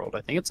side of the world.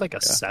 I think it's like a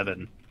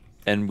 7.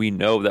 And we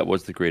know that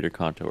was the Greater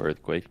Kanto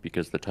earthquake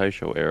because the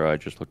Taisho era I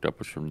just looked up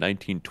was from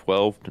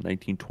 1912 to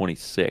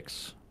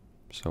 1926.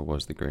 So it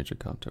was the Greater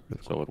Kanto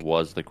earthquake. So it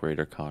was the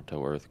Greater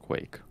Kanto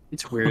earthquake.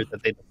 It's weird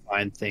that they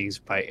define things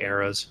by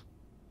eras.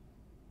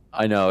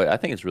 I know. I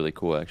think it's really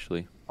cool,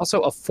 actually.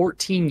 Also, a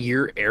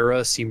 14-year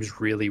era seems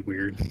really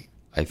weird.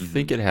 I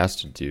think it has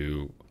to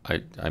do.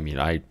 I mean,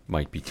 I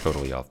might be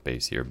totally off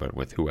base here, but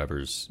with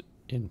whoever's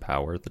in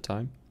power at the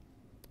time.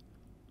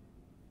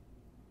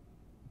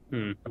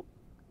 I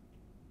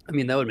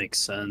mean, that would make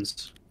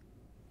sense.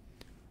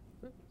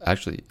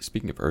 Actually,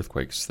 speaking of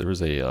earthquakes, there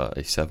was a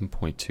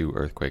 7.2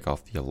 earthquake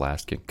off the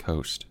Alaskan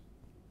coast,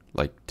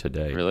 like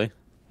today. Really?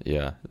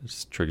 Yeah,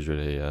 it triggered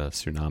a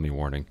tsunami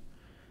warning.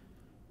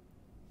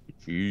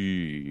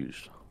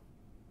 Jeez.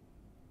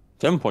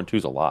 7.2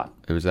 is a lot.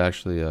 It was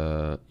actually,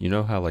 you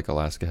know how like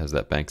Alaska has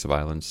that banks of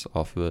islands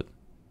off of it,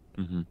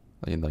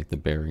 in like the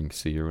Bering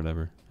Sea or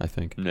whatever. I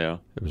think Yeah.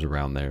 it was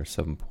around there.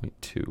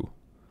 7.2.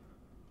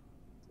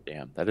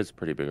 Damn, that is a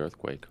pretty big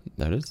earthquake.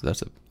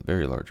 That's a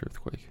very large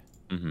earthquake.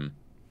 Mm-hmm.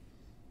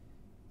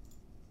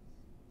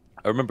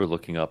 I remember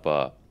looking up,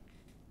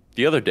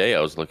 the other day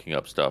I was looking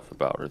up stuff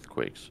about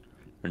earthquakes,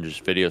 and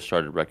just videos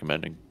started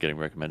getting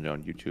recommended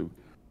on YouTube.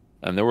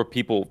 And there were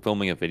people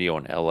filming a video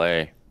in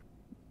LA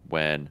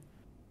when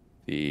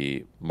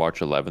the March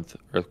 11th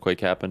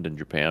earthquake happened in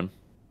Japan,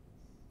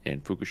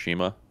 in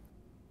Fukushima.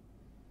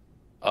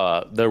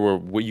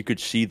 You could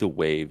see the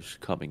waves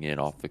coming in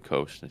off the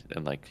coast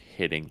and like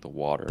hitting the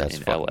water That's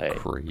in fucking LA.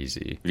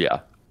 crazy.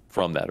 Yeah,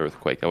 from that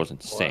earthquake. That was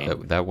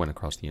insane. That went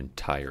across the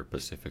entire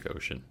Pacific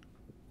Ocean.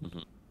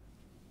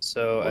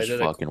 So It I was did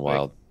fucking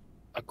wild.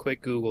 a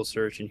quick Google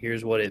search, and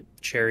here's what it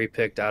cherry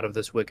picked out of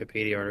this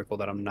Wikipedia article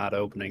that I'm not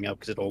opening up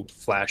because it'll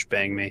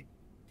flashbang me.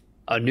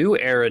 A new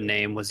era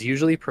name was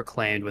usually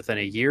proclaimed within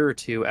a year or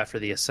two after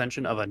the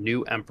ascension of a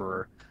new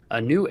emperor.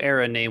 A new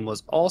era name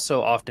was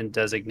also often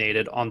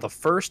designated on the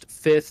 1st,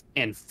 5th,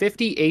 and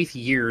 58th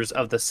years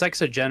of the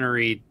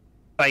sexagenary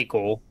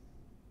cycle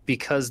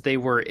because they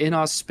were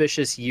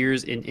inauspicious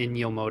years in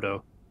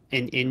Inyomoto.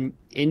 In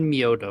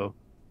Myoto.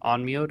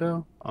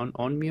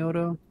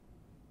 Onmyoto?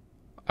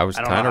 I was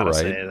I don't know kind how of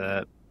to right. say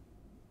that.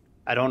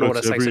 I don't know what a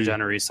It's every-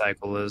 sexagenary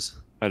cycle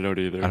is. I don't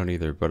either. I don't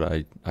either, but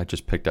I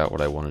just picked out what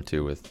I wanted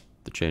to with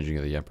the changing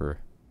of the emperor.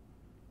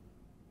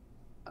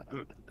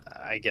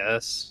 I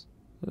guess.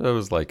 It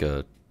was like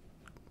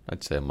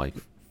I'd say I'm like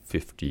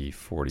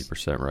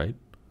 50-40% right.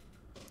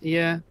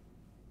 Yeah.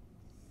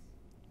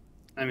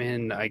 I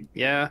mean,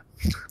 yeah.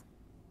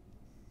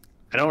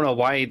 I don't know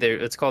why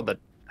it's called the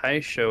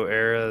Taisho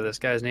era. This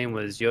guy's name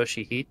was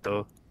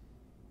Yoshihito.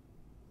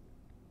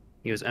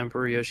 He was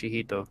Emperor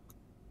Yoshihito.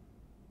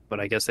 But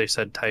I guess they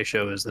said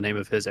Taisho is the name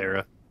of his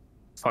era.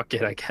 Fuck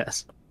it, I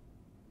guess.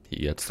 He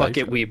gets Fuck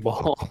it, Taisho. we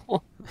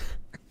ball.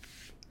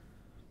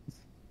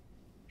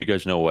 You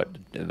guys know what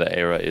the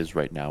era is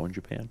right now in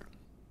Japan?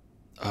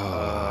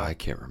 I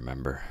can't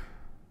remember.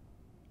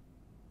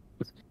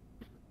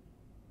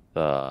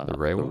 The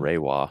Reiwa?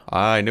 Reiwa.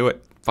 I knew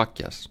it. Fuck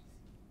yes.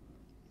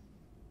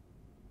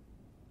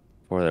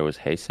 Before there was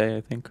Heisei,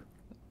 I think.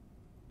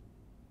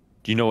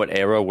 Do you know what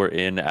era we're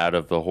in out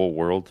of the whole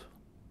world?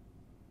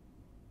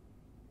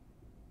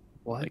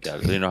 What?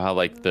 Like, you know how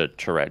like the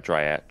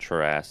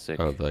Jurassic,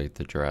 Oh, like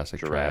the Jurassic,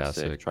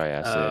 Triassic.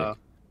 Oh.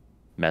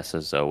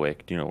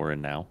 Mesozoic. Do you know what we're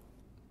in now?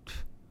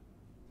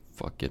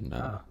 Fucking,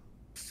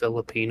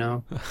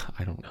 Filipino.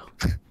 I don't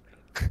know.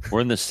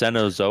 We're in the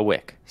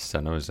Cenozoic.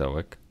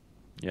 Cenozoic.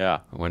 Yeah.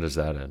 When does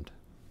that end?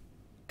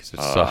 Because it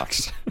Uh,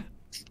 sucks.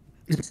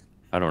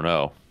 I don't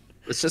know.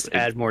 Let's just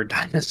add more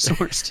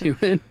dinosaurs to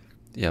it.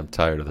 Yeah, I'm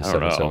tired of the I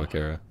don't know. Cenozoic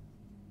era.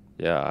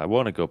 Yeah, I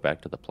want to go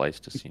back to the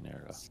Pleistocene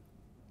era.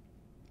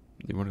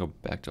 You want to go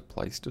back to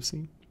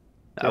Pleistocene?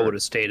 I would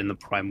have stayed in the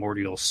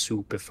primordial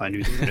soup if I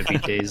knew there were going to be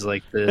days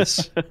like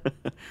this.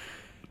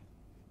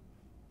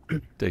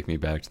 Take me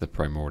back to the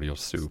primordial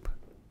soup.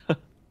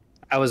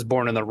 I was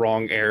born in the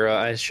wrong era.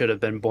 I should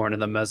have been born in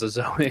the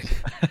Mesozoic.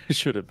 I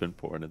should have been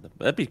born in them.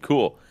 That'd be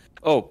cool.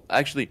 Oh,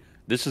 actually,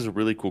 this is a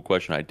really cool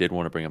question I did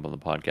want to bring up on the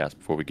podcast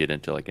before we get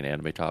into like an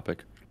anime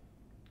topic.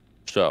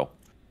 So,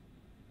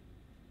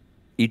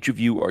 each of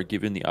you are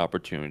given the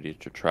opportunity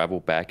to travel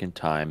back in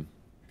time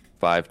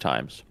 5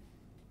 times.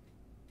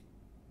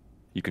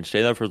 You can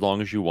stay there for as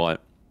long as you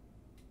want.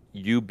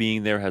 You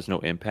being there has no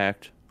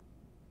impact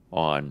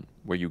on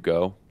where you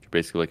go. You're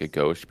basically like a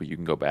ghost, but you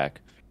can go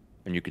back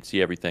and you can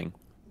see everything.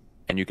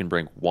 And you can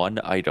bring one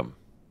item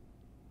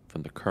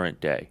from the current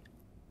day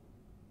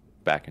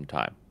back in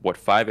time. What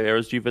 5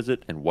 eras do you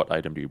visit, and what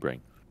item do you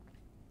bring?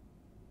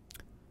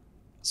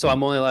 So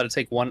I'm only allowed to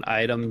take one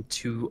item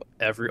to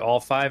all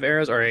 5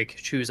 eras, or I could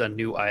choose a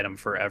new item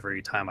for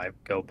every time I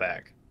go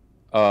back.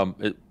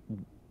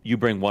 You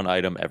bring one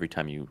item every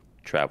time you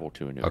travel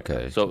to a new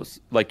area. So it's,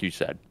 like you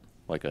said,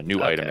 like a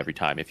new item every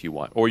time if you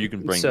want, or you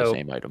can bring the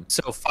same item.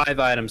 So 5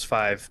 items,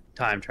 5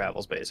 time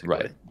travels, basically.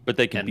 Right, but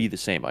they can be the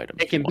same item.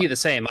 It can be the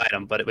same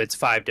item, but it's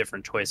 5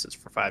 different choices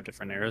for 5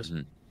 different eras.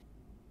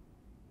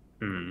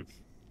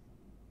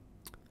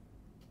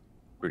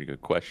 Pretty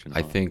good question.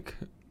 I think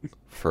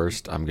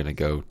first I'm gonna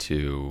go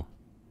to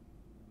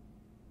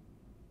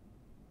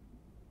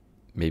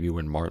maybe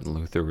when Martin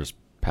Luther was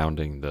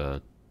pounding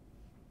the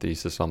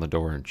thesis on the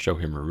door and show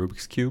him a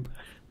Rubik's Cube.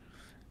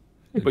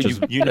 But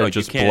just, you know,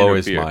 just you can't blow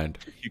interfere. his mind.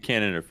 You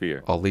can't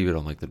interfere. I'll leave it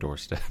on like the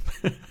doorstep.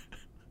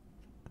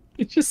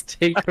 You just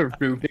take a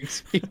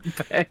Rubik's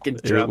Cube back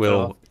and drop it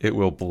off. It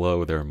will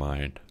blow their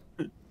mind.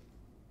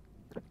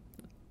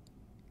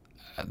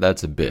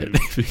 That's a bit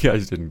if you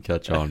guys didn't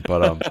catch on,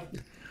 but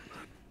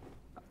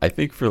I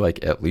think for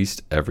like at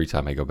least every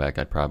time I go back,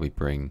 I'd probably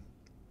bring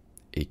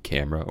a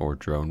camera or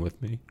drone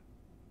with me.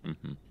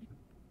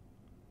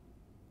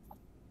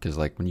 Because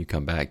like when you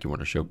come back, you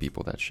want to show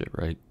people that shit,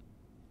 right?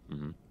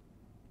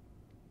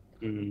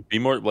 Be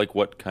more like,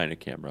 what kind of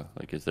camera?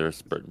 Like, is there a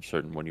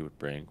certain one you would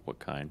bring? What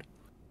kind?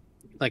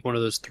 Like one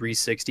of those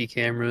 360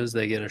 cameras.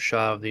 They get a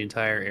shot of the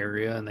entire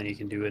area, and then you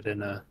can do it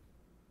in a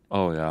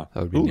Oh yeah,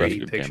 That would be that's a neat.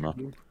 good picture.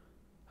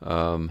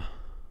 camera.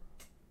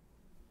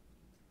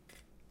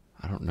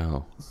 I don't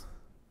know.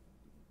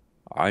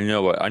 I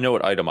know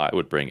what item I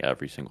would bring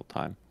every single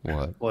time.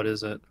 What? What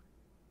is it?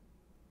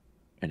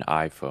 An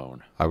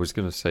iPhone. I was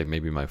gonna say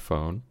maybe my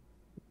phone.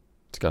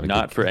 It's got a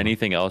Not good for camera.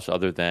 anything else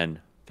other than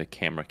the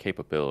camera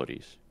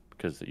capabilities,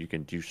 because you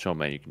can do so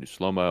many. You can do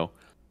slow-mo,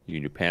 you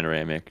can do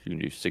panoramic, you can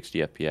do 60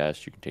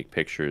 FPS, you can take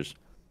pictures.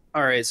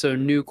 All right, so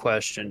new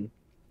question.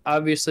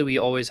 Obviously, we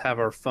always have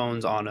our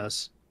phones on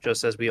us,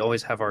 just as we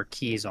always have our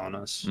keys on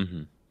us.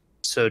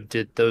 So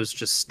did those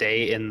just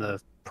stay in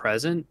the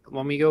present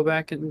when we go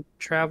back and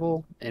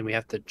travel, and we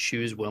have to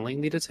choose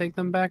willingly to take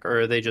them back,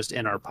 or are they just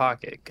in our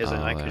pocket? Because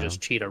then I could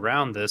just cheat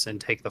around this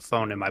and take the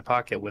phone in my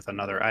pocket with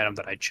another item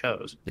that I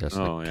chose. Yes.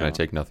 Oh, Can I yeah.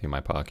 take nothing in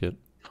my pocket?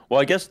 Well,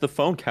 I guess the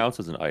phone counts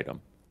as an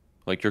item.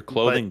 Like your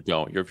clothing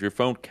don't. Your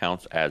phone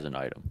counts as an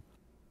item.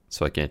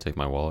 So I can't take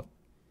my wallet?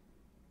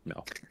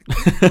 No.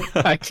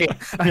 I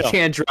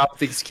can't drop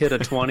this kid a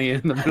 20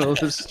 in the middle of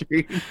the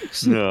street.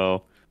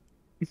 No.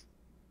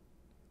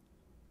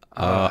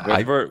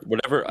 I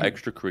Whatever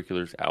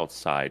extracurriculars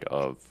outside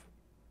of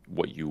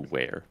what you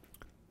wear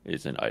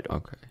is an item.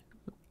 Okay.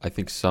 I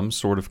think some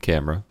sort of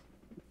camera.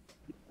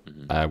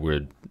 I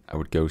would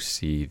go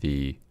see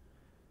the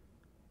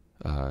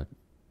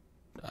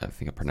I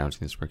think I'm pronouncing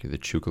this correctly, the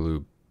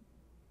Chicxulub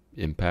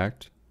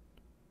impact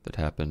that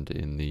happened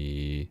in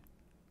the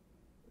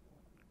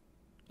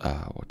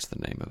what's the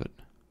name of it?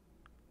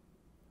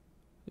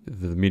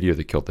 The meteor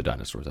that killed the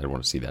dinosaurs. I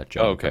want to see that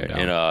jump come down.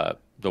 And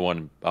the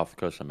one off the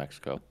coast of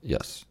Mexico.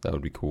 Yes, that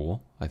would be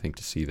cool. I think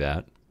to see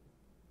that.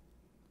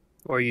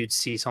 Or you'd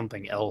see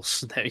something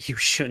else that you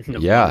shouldn't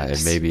have. Yeah,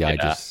 noticed. and maybe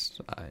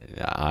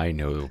I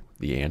know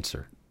the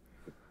answer.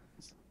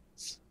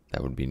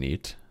 That would be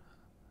neat.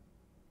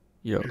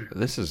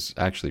 This is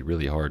actually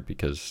really hard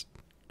because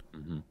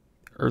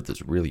Earth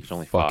is really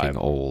only fucking 5.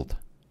 old.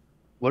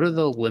 What are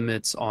the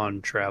limits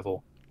on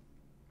travel?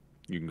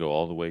 You can go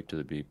all the way to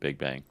the Big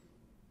Bang.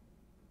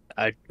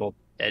 I'd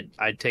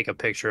take a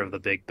picture of the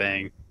Big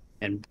Bang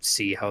and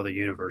see how the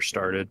universe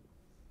started.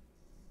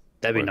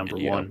 That'd be Or a number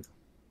video. 1.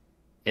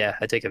 Yeah,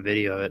 I'd take a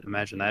video of it.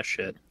 Imagine that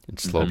shit. In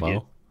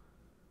slow-mo.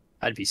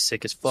 I'd be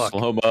sick as fuck.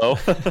 Slow-mo.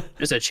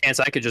 There's a chance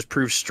I could just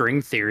prove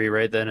string theory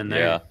right then and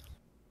there.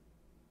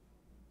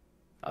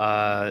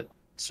 Yeah.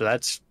 So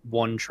that's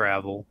 1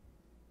 travel.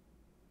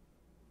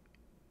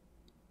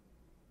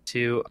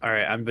 2. All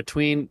right, I'm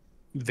between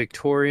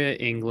Victoria,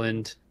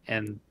 England,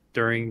 and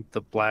during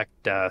the Black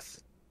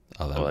Death,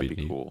 Oh, that Oh, would that'd be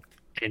be neat. cool.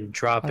 and I don't know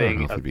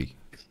dropping if it'd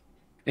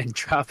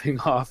be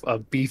off a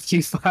beefy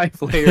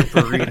 5-layer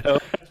burrito.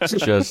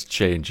 just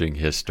changing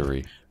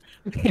history.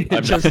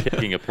 I'm just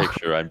taking a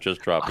picture. I'm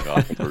just dropping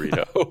off a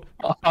burrito.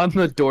 On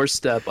the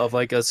doorstep of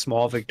like a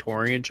small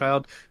Victorian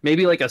child,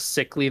 maybe like a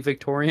sickly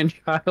Victorian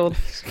child,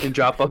 and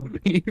drop a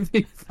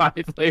beefy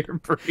 5-layer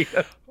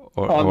burrito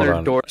on Hold their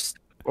on.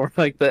 doorstep or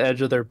like the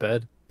edge of their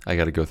bed. I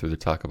got to go through the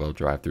Taco Bell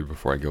drive-through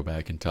before I go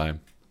back in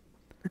time.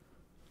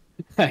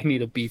 I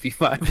need a beefy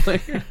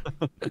 5-layer.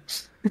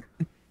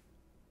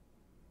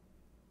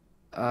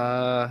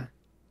 uh,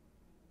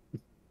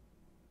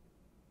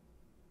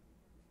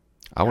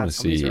 I want God, to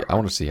some of these see. are I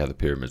want hard. to see how the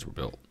pyramids were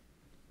built.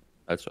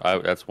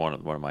 That's one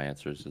of my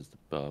answers is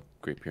the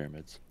Great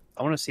Pyramids.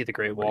 I want to see the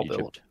Great Or Wall Egypt.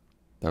 built.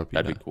 That'd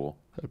That'd be cool.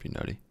 That'd be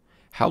nutty.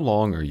 How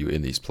long are you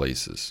in these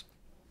places?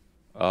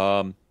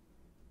 Um,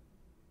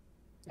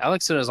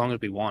 Alex said as long as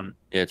we won.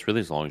 yeah, it's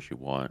really as long as you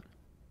want.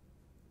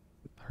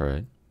 All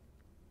right.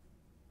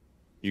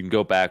 You can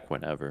go back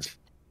whenever.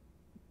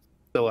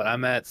 So what,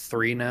 I'm at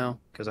 3 now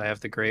because I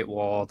have the Great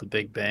Wall, the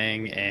Big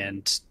Bang,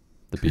 and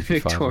The beefy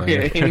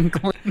Victoria, 5-layer.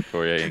 England.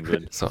 Victoria,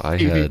 England. So I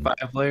Beefy had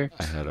 5-layer.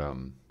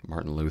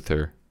 Martin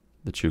Luther,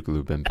 the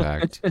Chukaloop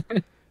Impact,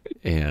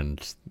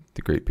 and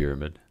the Great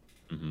Pyramid.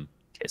 Hmm.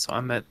 Okay, so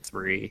I'm at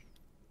 3,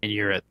 and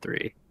you're at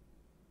 3.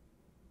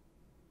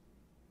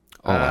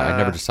 Oh, I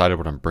never Uh, decided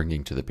what I'm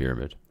bringing to the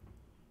pyramid.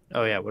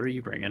 Oh yeah, what are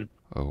you bringing?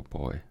 Oh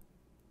boy.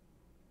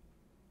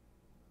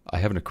 I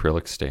have an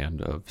acrylic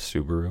stand of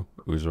Subaru,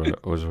 Uzura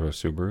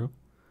Subaru.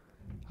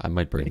 I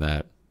might bring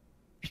that.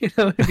 You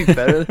know, it'd be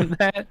better than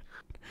that.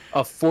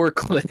 A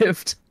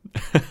forklift.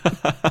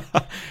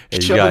 Hey,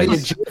 Show the you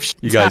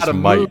Egyptians guys how to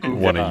might move.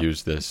 want to Yeah.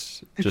 use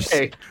this. Just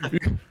Hey,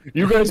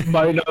 you guys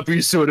might not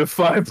be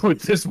certified, but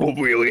this will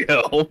really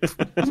help.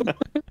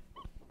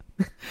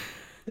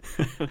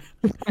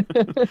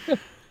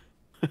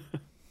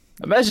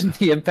 Imagine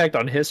the impact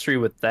on history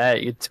with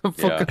that. You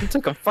Yeah.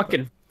 took a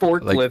fucking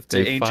forklift like to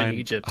they ancient find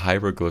Egypt.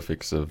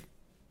 hieroglyphics of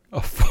a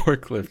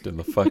forklift in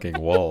the fucking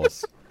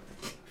walls.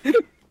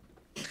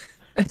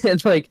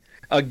 And like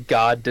a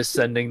god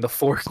descending the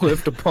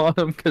forklift upon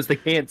them because they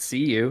can't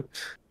see you.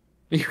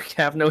 You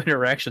have no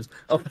interactions.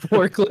 A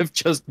forklift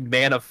just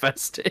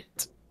manifested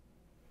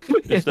in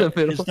Is the that,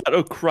 middle. is that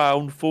a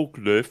crown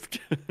forklift?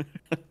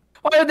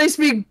 Why are they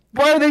speak?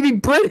 Why are they being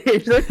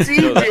British? That's No,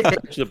 easy.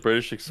 that's the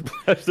British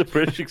that's the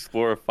British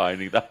explorer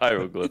finding the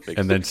hieroglyphics.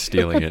 And then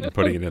stealing it and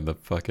putting it in the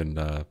fucking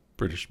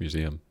British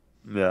Museum.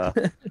 yeah.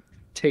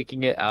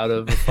 Taking it out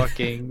of a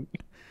fucking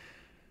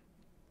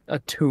a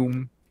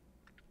tomb.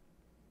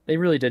 They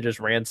really did just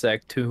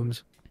ransack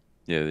tombs.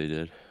 Yeah, they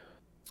did.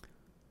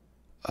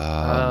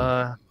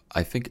 I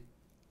think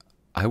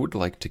I would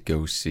like to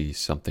go see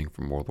something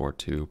from World War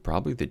II.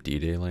 Probably the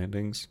D-Day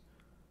landings.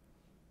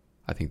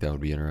 I think that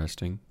would be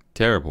interesting.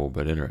 Terrible,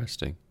 but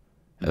interesting.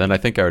 And then I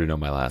think I already know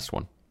my last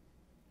one.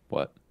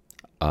 What?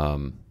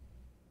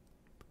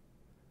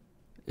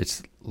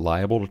 It's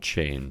liable to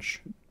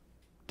change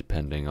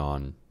depending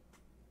on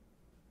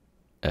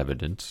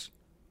evidence,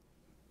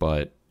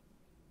 but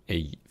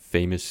a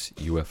famous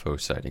UFO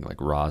sighting like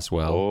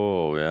Roswell.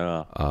 Oh,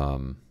 yeah.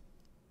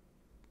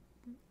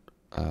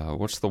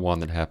 What's the one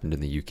that happened in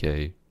the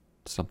UK?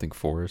 Something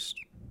Forest?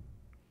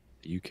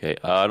 UK.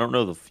 I don't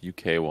know the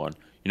UK one.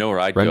 You know where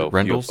I'd go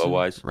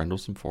UFO-wise?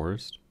 Rendlesham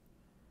Forest?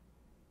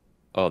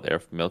 Oh,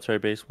 the military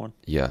base one?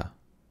 Yeah.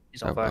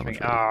 He's all That flashing. one's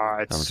Ah,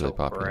 that it's one's so really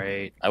popular.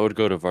 great. I would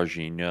go to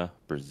Varginha,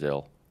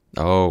 Brazil.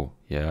 Oh,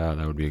 yeah,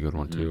 that would be a good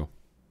one Mhm. too.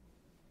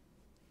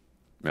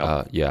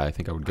 Yep. Yeah, I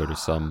think I would go to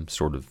some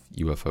sort of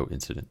UFO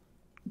incident.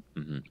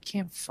 Hmm. I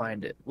can't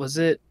find it. Was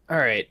it all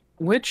right?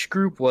 Which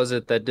group was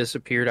it that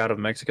disappeared out of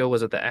Mexico?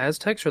 Was it the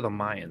Aztecs or the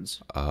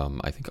Mayans?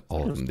 I think all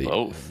It of was them.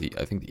 both.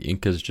 I think the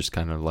Incas just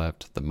kind of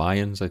left. The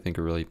Mayans, I think,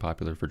 are really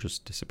popular for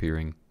just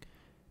disappearing.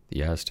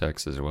 The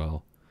Aztecs as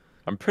well.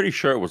 I'm pretty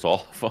sure it was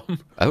all of them.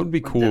 That would be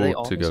Did they cool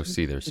all to go disappear?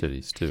 see their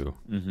cities too.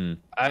 Hmm.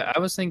 I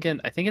was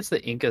thinking. I think it's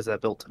the Incas that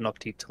built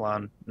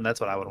Tenochtitlan, and that's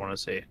what I would want to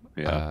see.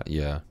 Yeah.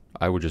 Yeah.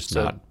 I would just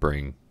So- not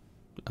bring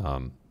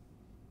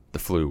the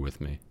flu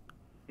with me.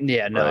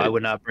 Yeah, no, I Right.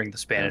 would not bring the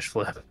Spanish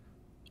flu.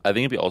 I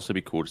think it'd also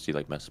be cool to see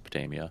like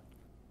Mesopotamia.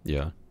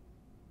 Yeah.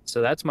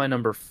 So that's my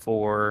number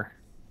 4,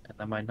 and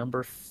then my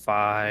number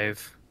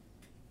 5.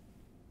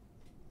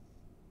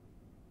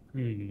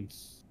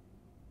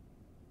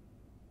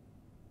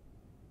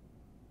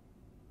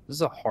 This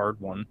is a hard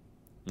one.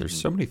 There's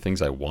Mhm. so many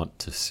things I want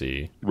to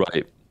see.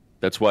 Right.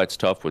 That's why it's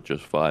tough with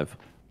just 5.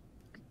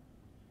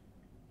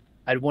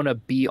 I'd want to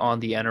be on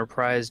the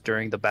Enterprise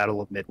during the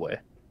Battle of Midway.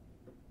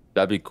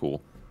 That'd be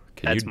cool.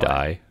 Can That's you mine.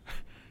 die?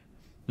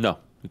 No,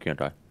 you can't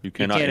die. You You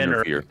cannot can't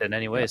interfere. interact in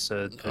any way,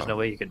 so there's no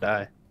way you could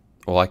die.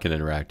 Well, I can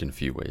interact in a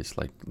few ways,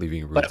 like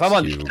leaving a But if I'm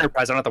on the cube.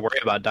 Enterprise, I don't have to worry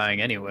about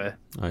dying anyway.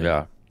 Oh,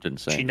 Yeah, didn't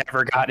She say.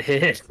 never got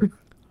hit.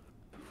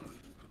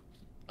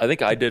 I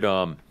think I did.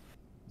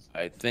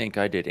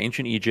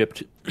 Ancient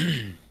Egypt.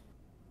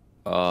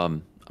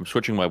 I'm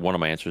switching one of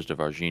my answers to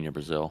Varginha,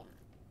 Brazil,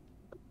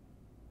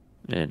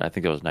 and I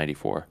think that was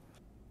 94.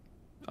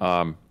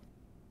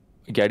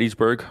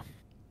 Gettysburg,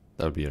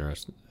 That would be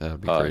interesting. That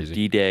would be crazy.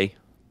 D-Day,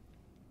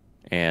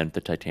 and the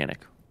Titanic.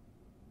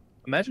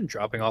 Imagine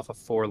dropping off a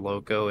 4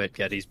 logo at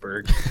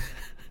Gettysburg.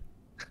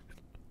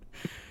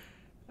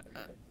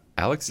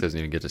 Alex doesn't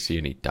even get to see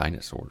any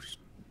dinosaurs.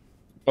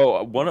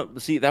 Oh,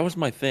 that was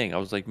my thing. I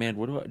was like, man,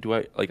 what do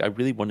I like? I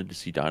really wanted to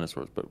see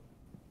dinosaurs, but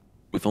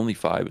with only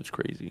 5, it's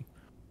crazy.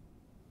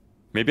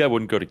 Maybe I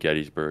wouldn't go to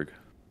Gettysburg.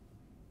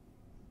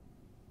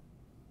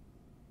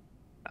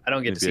 I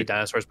don't get to see Maybe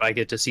dinosaurs, but I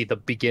get to see the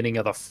beginning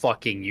of the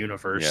fucking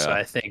universe. Yeah. So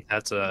I think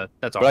that's a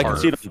But I can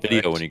see it on hard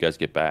video flex. when you guys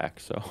get back.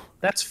 So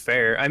That's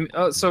fair. I'm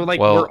so like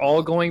Well- we're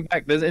all going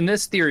back. In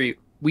this theory,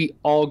 we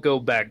all go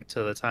back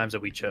to the times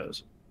that we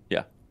chose.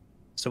 Yeah.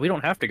 So we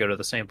don't have to go to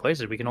the same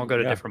places. We can all go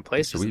to Yeah. different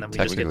places, So we and then we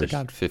just get technically to.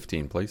 got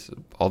 15 places.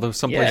 Although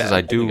some Yeah, places I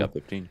only do, got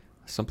 15.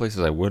 some places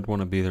I would want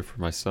to be there for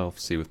myself,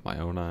 see with my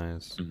own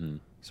eyes. Mm-hmm.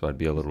 So I'd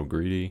be a little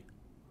greedy.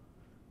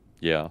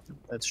 Yeah.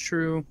 That's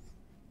true.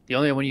 The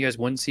only one you guys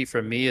wouldn't see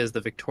from me is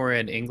the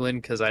Victorian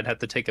England because I'd have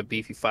to take a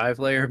beefy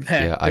 5-layer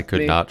back. Yeah, I with could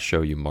me. not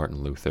show you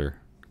Martin Luther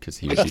because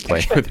he would be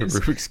playing with a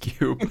Rubik's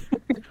Cube.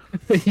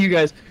 You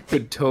guys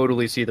could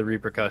totally see the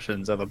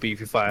repercussions of a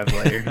beefy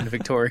 5-layer in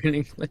Victorian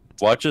England.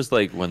 Watch us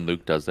like when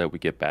Luke does that. We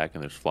get back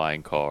and there's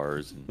flying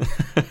cars and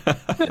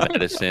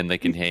medicine. They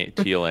can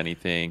heal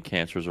anything.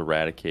 Cancer's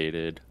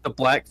eradicated. The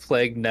Black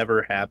Plague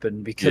never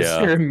happened because Yeah.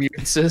 their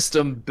immune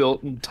system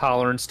built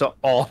intolerance to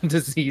all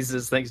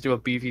diseases thanks to a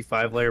beefy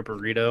 5-layer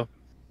burrito.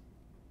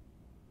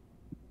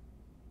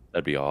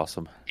 That'd be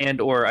awesome.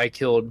 And or I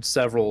killed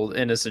several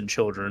innocent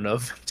children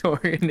of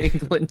Victorian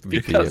England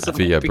because of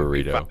via a beefy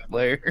burrito.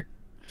 5-layer.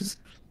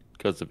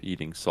 Because of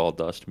eating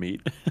sawdust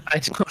meat. I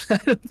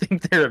don't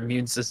think their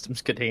immune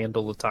systems could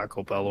handle a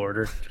Taco Bell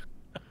order.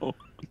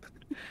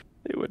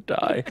 They would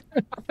die.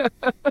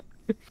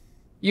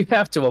 You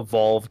have to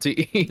evolve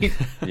to eat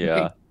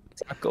Yeah.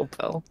 Taco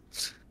Bell.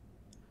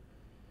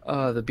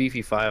 The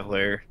beefy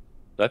 5-layer.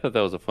 I thought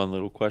that was a fun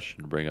little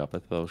question to bring up. I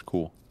thought that was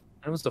cool.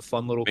 That was the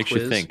fun little Makes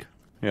quiz. you think.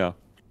 Yeah.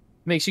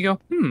 Makes you go,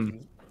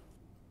 And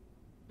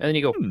then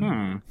you go,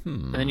 Hmm.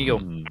 And then you go,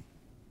 Hmm.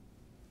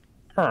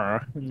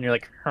 And you're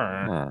like,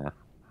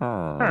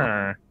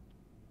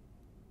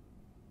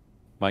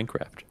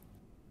 Minecraft.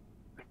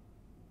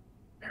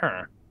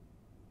 And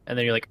then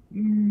you're like,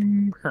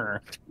 All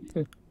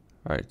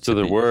right. So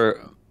there Tippy,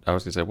 were, I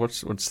was gonna say,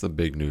 what's the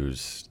big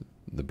news?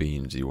 The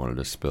beans you wanted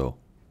to spill?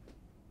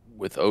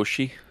 with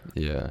Oshi.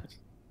 Yeah.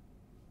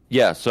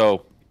 Yeah,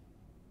 so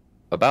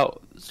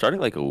about starting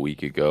like a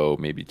week ago,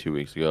 maybe 2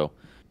 weeks ago,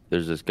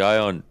 there's this guy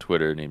on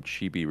Twitter named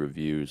Chibi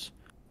Reviews.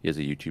 He has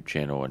a YouTube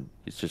channel and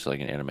it's just like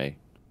an anime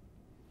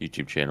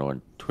YouTube channel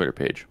and Twitter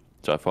page.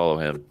 So I follow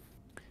him.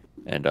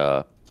 And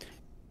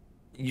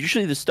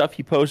usually the stuff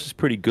he posts is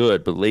pretty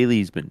good, but lately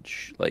he's been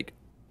like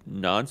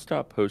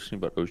nonstop posting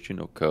about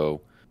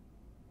Oshinoko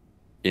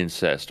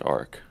incest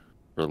arc,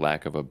 for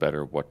lack of a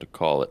better what to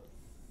call it.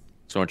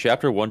 So in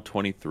chapter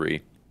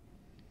 123,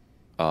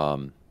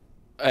 and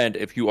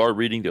if you are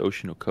reading the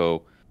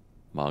Oshinoko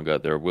manga,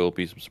 there will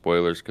be some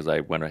spoilers because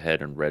I went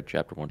ahead and read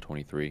chapter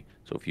 123.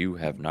 So if you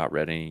have not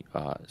read any,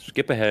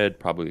 skip ahead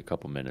probably a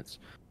couple minutes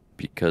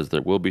because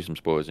there will be some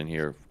spoilers in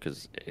here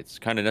because it's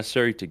kind of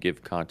necessary to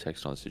give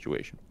context on the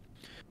situation.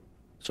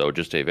 So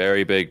just a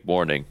very big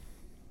warning.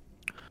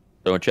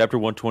 So in chapter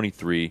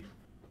 123,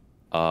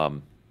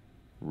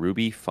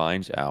 Ruby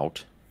finds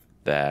out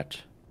that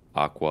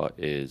Aqua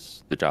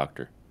is the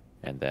doctor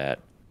and that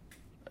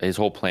his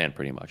whole plan,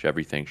 pretty much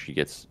everything, she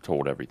gets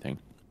told everything.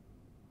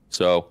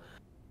 So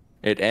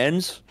it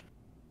ends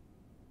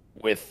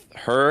with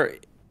her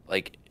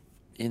like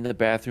in the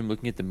bathroom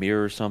looking at the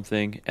mirror or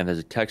something, and there's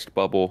a text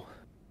bubble,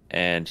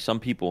 and some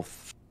people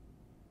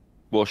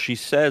well, she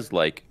says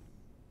like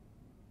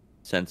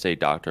Sensei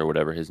Doctor or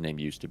whatever his name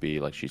used to be,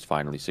 like she's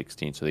finally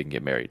 16 so they can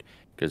get married.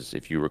 Because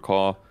if you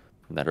recall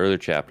from that earlier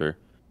chapter,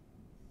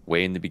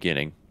 way in the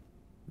beginning,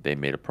 they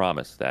made a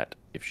promise that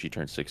if she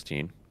turns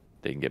 16,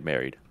 they can get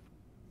married.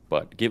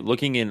 But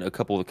looking in a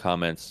couple of the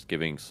comments,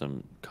 giving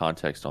some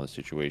context on the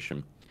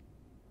situation,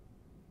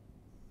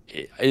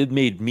 it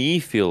made me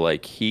feel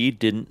like he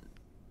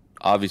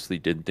obviously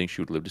didn't think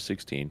she would live to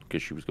 16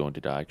 because she was going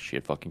to die because she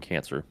had fucking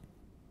cancer.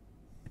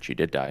 She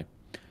did die.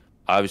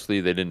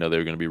 Obviously, they didn't know they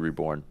were going to be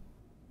reborn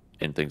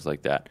and things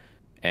like that.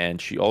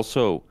 And she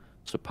also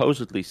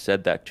supposedly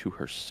said that to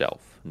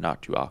herself,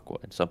 not to Aqua.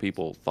 And some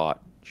people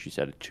thought she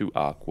said it to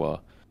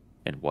Aqua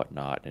and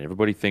whatnot. And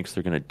everybody thinks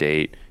they're going to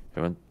date.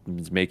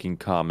 Everyone's making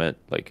comics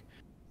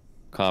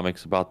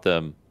about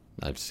them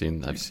I've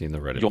seen the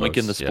Reddit yoinking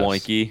the posts, yes.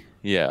 sploinky.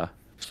 Yeah.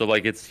 So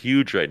like it's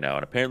huge right now,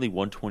 and apparently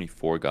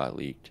 124 got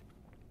leaked,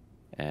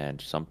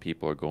 and some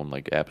people are going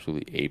like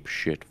absolutely ape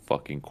shit,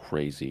 fucking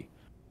crazy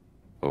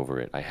over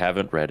it. I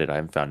haven't read it. I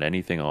haven't found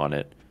anything on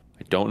it.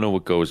 I don't know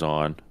what goes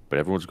on, but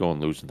everyone's going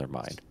losing their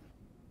mind.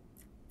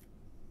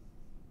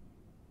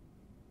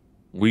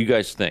 What do you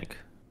guys think?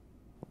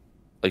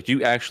 Like, do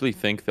you actually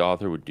think the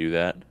author would do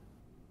that?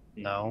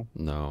 No,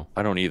 No,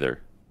 I don't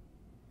either.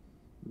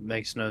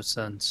 makes no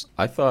sense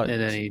I thought in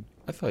any.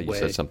 you way.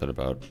 said something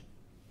about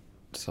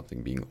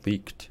something being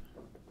leaked.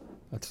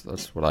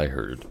 That's what I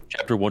heard.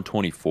 Chapter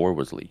 124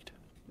 was leaked.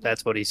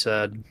 That's what he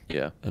said.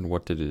 Yeah. And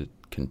what did it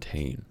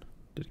contain?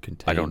 Did it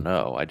contain? I don't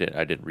know. I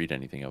didn't read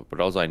anything of it. But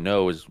all I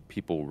know is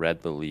people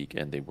read the leak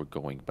and they were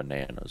going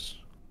bananas.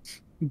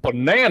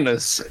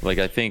 Bananas. Like,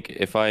 I think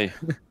if I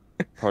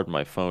pardon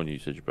my phone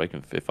usage, but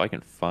if I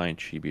can find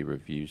Chibi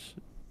Reviews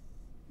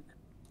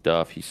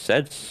stuff, he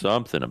said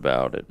something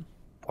about it.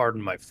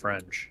 Pardon my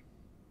French.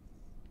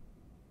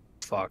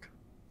 Fuck.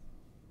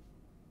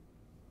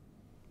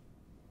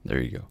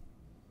 There you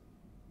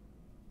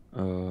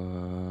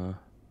Uh,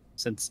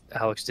 Since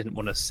Alex didn't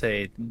want to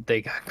say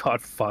they got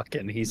caught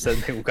fucking, he said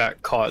they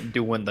got caught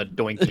doing the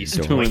doinky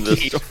Doing the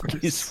swanky.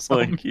 doinky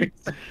swanky.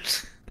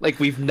 Like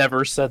we've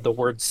never said the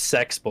word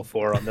sex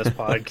before on this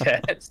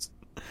podcast.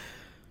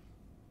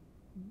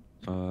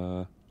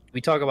 We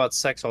talk about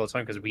sex all the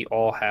time because we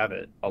all have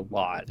it a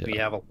lot. Yeah. We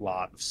have a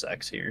lot of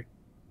sex here.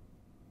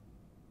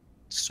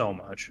 So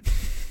much.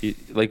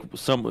 like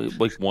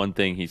one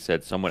thing he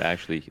said, someone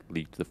actually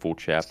leaked the full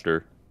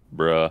chapter.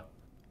 Bruh,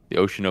 the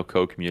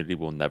Oceanoko community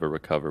will never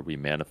recover. We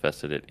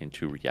manifested it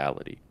into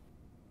reality.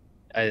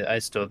 I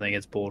still think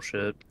it's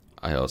bullshit.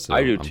 I also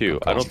I do I'm too.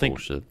 I don't think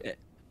bullshit.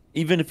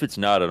 even if it's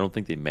not, I don't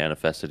think they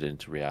manifested it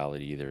into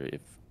reality either.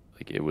 If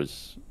like it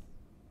was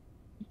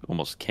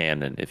almost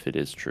canon, if it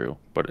is true,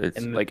 but it's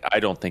And- like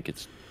I don't think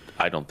it's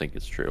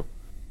true.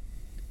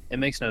 It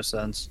makes no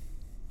sense.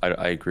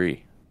 I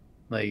agree.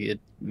 Like it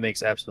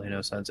makes absolutely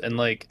no sense. And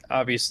like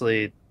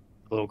obviously the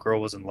little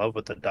girl was in love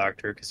with the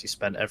doctor because he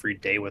spent every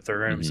day with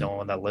her and was the only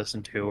one that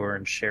listened to her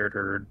and shared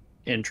her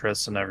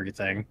interests and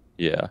everything.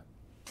 Yeah.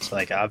 So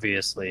like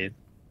obviously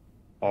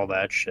all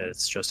that shit,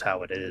 it's just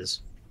how it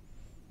is.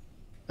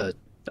 But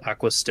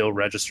Aqua still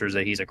registers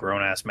that he's a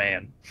grown ass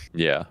man.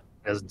 Yeah.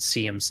 Doesn't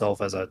see himself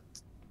as a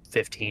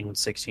 15,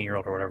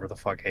 16-year-old or whatever the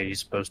fuck age he's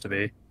supposed to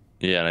be.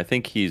 Yeah, and I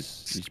think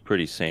he's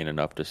pretty sane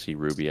enough to see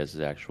Ruby as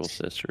his actual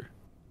sister.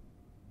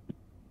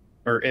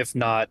 Or if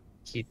not,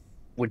 he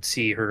would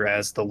see her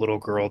as the little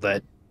girl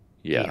that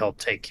he Yeah. helped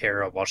take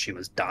care of while she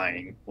was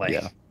dying. Like,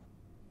 Yeah.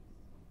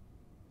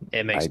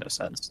 it makes I- no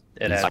sense.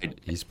 It He's,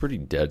 had, he's pretty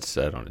dead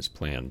set on his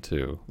plan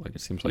too. Like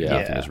it seems like Yeah.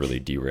 nothing is really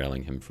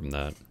derailing him from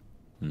that.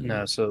 Mhm.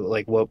 no, so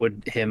like, what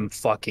would him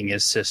fucking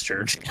his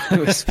sister?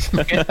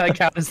 Like,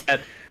 how does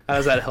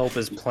that help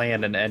his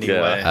plan in any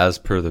Yeah. way? As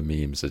per the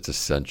memes, it's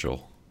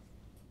essential.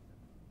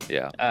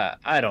 Yeah.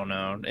 I don't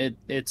know.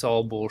 It's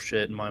all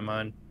bullshit in my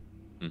mind.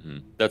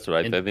 That's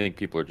what And- I think.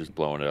 People are just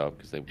blowing it up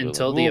because they feel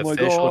Until like, the "Oh my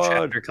official God."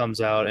 chapter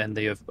comes out and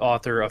the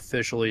author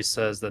officially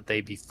says that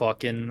they be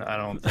fucking, I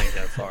don't think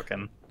they're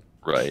fucking.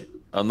 Right.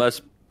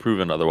 Unless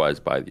proven otherwise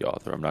by the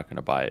author, I'm not going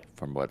to buy it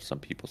from what some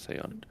people say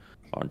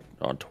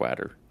on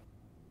Twitter.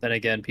 Then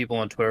again, people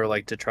on Twitter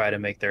like to try to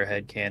make their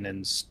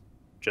headcanons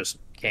just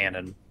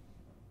canon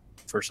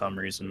for some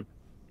reason.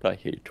 I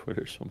hate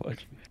Twitter so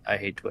much. I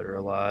hate Twitter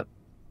a lot.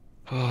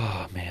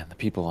 Oh man, the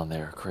people on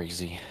there are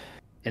crazy.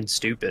 And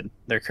stupid.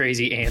 They're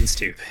crazy and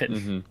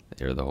stupid.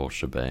 They're the whole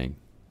shebang.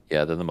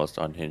 Yeah, they're the most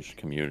unhinged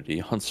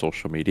community on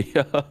social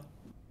media.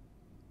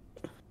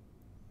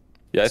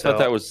 Yeah, I thought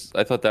that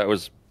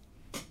was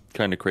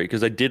kind of crazy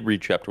because I did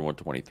read chapter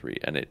 123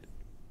 and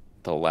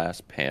the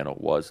last panel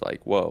was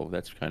like, whoa,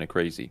 that's kind of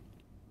crazy.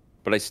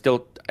 But I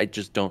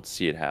just don't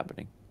see it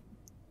happening.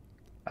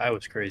 I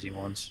was crazy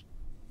once.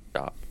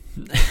 Stop.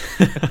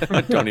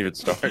 Don't even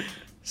start.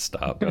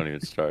 Stop. Don't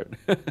even start.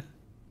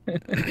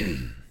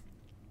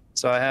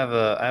 So I have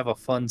a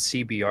fun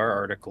CBR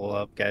article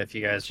up, guy. If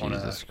you guys want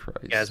Jesus to,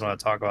 Christ.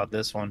 talk about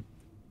this one.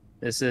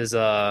 This is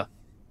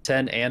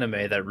 10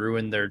 anime that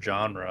ruined their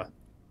genre.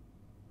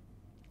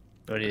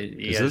 What do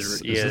you Is guys-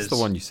 this the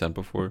one you sent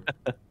before?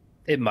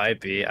 It might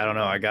be. I don't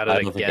know. I got it I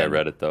again. don't think I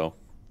read it though.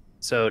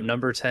 So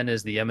number 10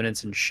 is The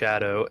Eminence in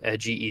Shadow,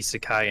 edgy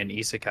isekai and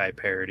isekai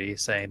parody,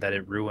 saying that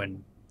it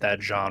ruined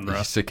that genre.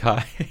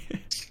 Isekai.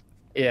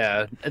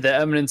 Yeah, The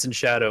Eminence in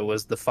Shadow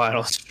was the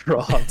final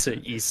straw to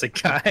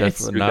isekai.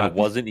 Definitely Dude, not. that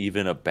wasn't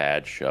even a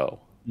bad show.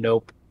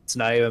 Nope, it's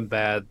not even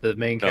bad. The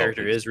main No,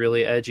 character it's- is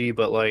really edgy,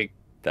 but like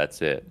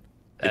That's it.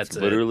 that's it's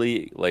it.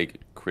 literally like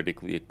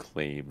critically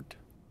acclaimed.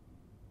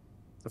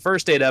 The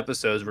first 8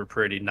 episodes were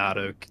pretty not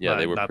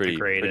They were not pretty the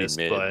greatest,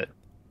 mid.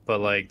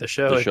 but like the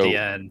show The at show- the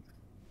end,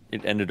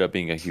 It ended up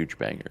being a huge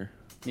banger.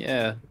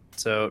 yeah.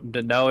 So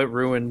no, it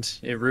ruined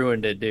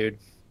it, dude.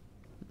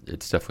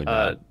 It's definitely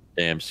Uh, not.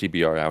 Damn,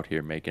 CBR out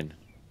here making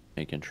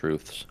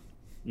truths.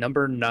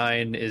 Number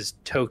 9 is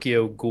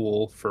Tokyo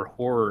Ghoul for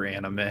horror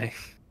anime.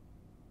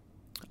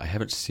 I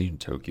haven't seen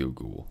Tokyo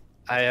Ghoul.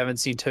 I haven't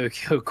seen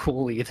Tokyo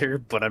Ghoul either,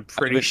 but I'm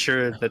pretty haven't-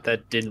 sure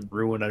that didn't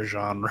ruin a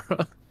genre.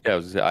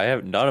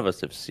 Yeah, none of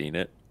us have seen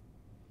it,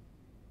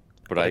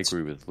 but I It's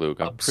agree with Luke.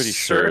 I'm pretty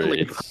sure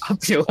absurdly it's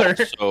popular.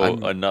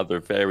 also another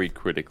very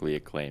critically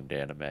acclaimed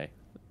anime.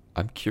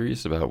 I'm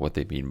curious about what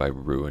they mean by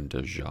ruined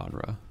a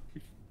genre.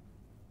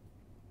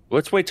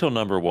 Let's wait till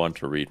number 1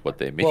 to read what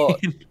they mean. Well,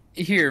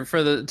 here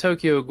for the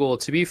Tokyo Ghoul.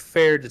 To be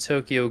fair to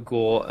Tokyo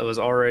Ghoul, was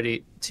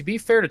already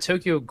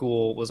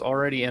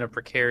in a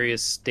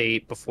precarious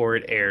state before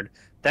it aired.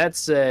 That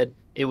said,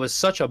 it was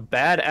such a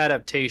bad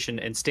adaptation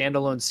and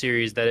standalone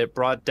series that it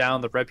brought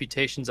down the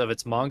reputations of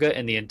its manga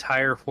and the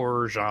entire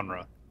horror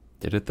genre.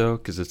 Did it though?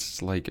 Because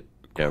it's like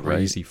Yeah, right.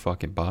 crazy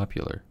fucking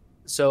popular.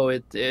 So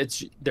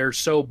they're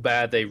so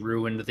bad they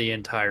ruined the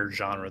entire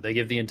genre. They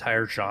give the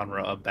entire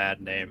genre a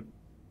bad name.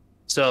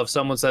 So if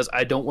someone says,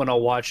 I don't want to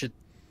watch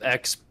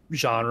X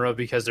genre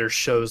because there's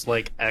shows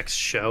like X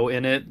show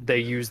in it, they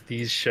use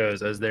these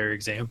shows as their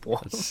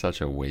example. It's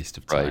such a waste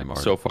of right. time. Art.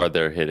 So far,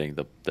 they're hitting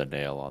the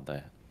nail on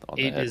on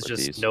the 8 head is with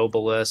just these.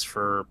 noblesse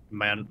for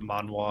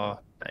manhwa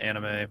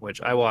anime,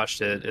 which I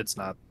watched it. It's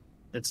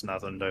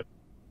nothing to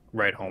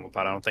write home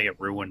about. I don't think it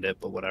ruined it,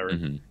 but whatever.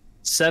 Mhm.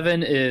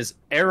 7 is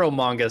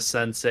Manga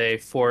Sensei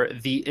for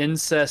the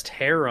incest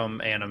harem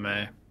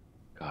anime.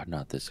 God,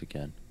 not this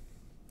again.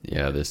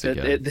 Yeah, this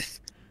again.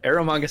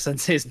 Manga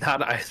Sensei is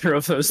not either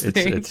of those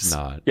things. It's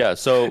not. Yeah.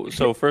 So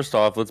first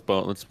off, let's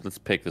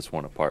pick this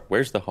one apart.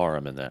 Where's the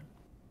harem in that?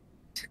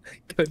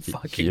 Good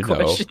fucking You know.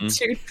 question,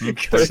 dude.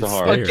 Where's Good the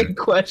harem? fucking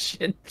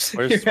question.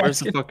 Where's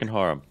the fucking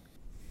harem?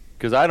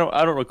 Because I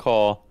don't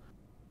recall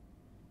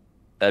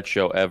that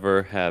show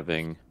ever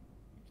having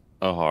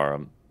a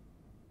harem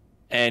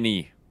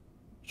any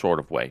sort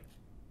of way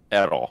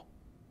at all.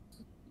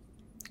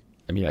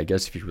 I mean, I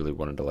guess if you really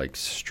wanted to like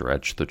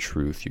stretch the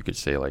truth, you could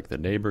say like the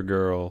neighbor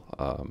girl.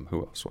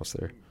 Who else was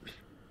there?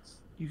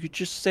 You could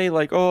just say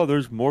like, oh,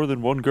 there's more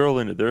than one girl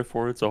in it,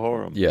 therefore it's a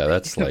harem. Yeah,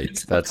 that's I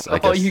guess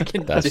all you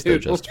can that's do. their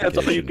justification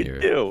That's all you can here.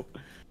 do.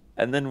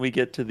 And then we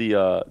get to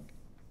the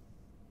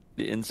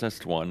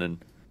incest one,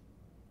 and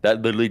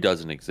that literally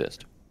doesn't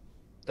exist.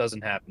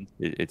 Doesn't happen.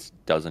 It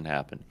doesn't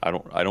happen. I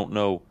don't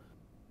know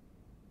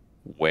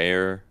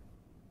where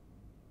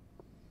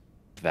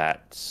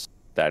that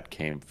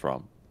came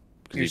from.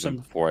 Because Here's even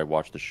before I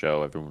watched the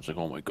show, everyone was like,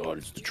 "Oh my god,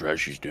 it's the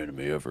trashiest anime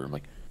ever." I'm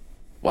like,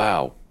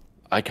 "Wow,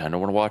 I kind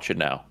of want to watch it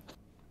now."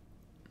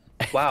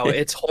 Wow,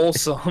 it's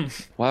wholesome.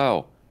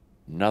 Wow,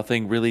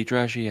 nothing really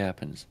trashy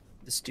happens.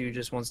 This dude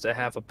just wants to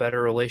have a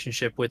better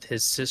relationship with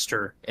his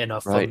sister in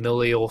a Right.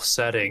 familial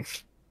setting.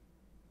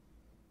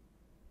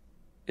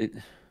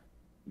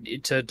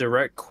 To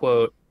direct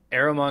quote,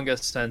 Manga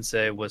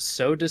Sensei was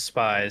so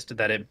despised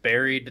that it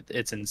buried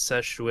its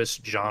incestuous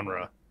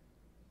genre.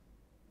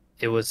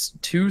 It was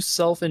too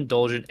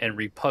self-indulgent and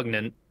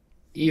repugnant,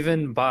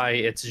 even by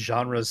its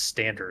genre's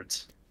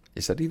standards.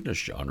 Is that even a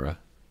genre?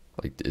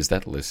 Like, is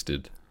that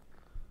listed?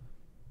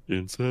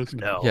 Incest.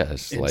 No.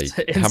 Yes. Like,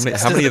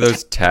 Incest how many of is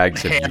those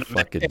tags have you anime.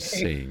 fucking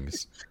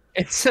sings?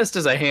 Incest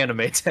is a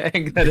anime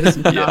tag. That is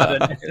not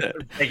Yeah.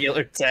 a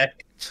regular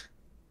tag.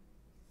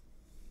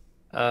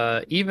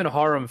 Even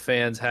harem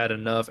fans had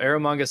enough.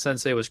 Manga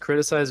Sensei was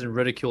criticized and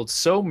ridiculed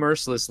so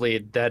mercilessly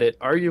that it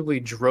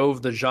arguably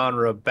drove the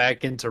genre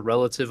back into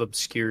relative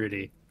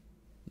obscurity.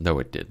 No,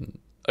 it didn't.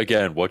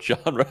 Again, what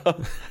genre?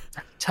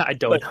 I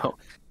don't know.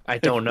 I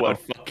don't know. What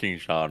fucking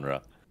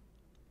genre?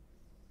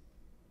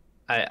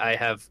 I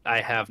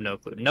have no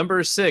clue.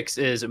 Number 6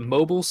 is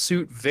Mobile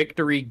Suit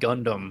Victory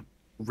Gundam.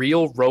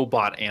 Real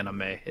robot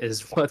anime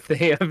is what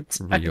they have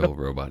titled. Real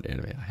robot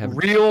anime.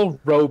 Real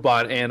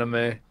robot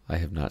anime. I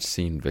have not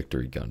seen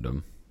Victory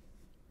Gundam.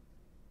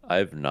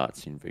 I've not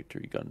seen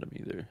Victory Gundam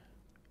either.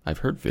 I've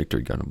heard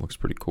Victory Gundam looks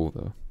pretty cool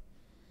though.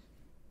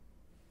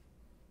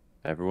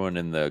 Everyone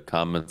in the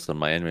comments on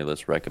my anime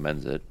list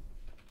recommends it.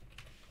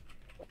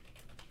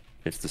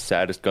 It's the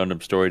saddest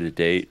Gundam story to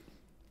date.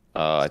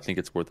 I think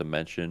it's worth a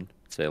mention.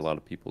 Say a lot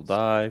of people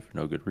die for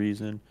no good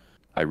reason.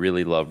 I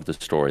really loved the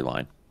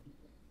storyline.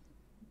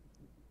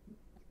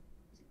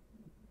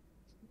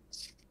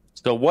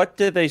 So what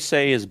did they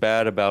say is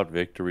bad about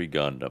Victory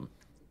Gundam?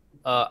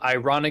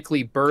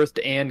 Ironically birthed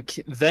and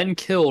then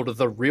killed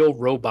the real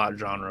robot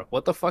genre.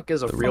 What the fuck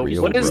is a The real?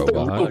 real What is the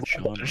robot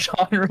real robot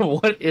genre?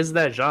 What is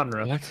that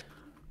genre? What?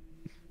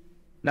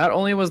 Not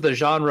only was the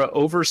genre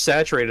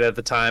oversaturated at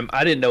the time,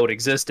 I didn't know it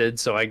existed,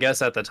 so I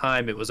guess at the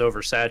time it was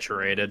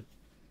oversaturated.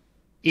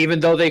 Even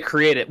though they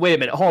created... Wait a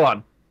minute, hold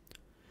on.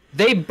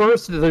 They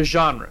birthed the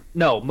genre.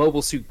 No,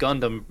 Mobile Suit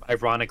Gundam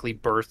ironically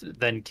birthed,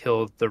 then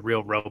killed the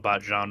real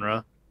robot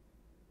genre.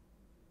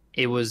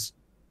 It was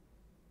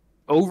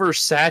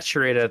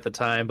oversaturated at the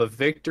time, but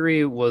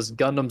Victory was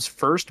Gundam's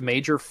first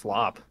major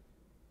flop.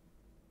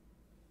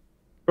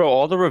 Bro,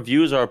 all the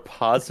reviews are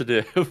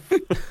positive.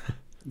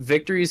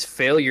 Victory's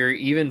failure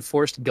even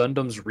forced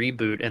Gundam's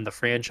reboot and the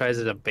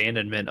franchise's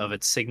abandonment of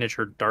its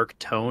signature dark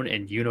tone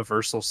and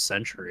universal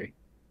century.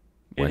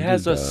 It When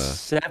has did, a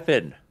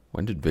 7.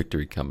 When did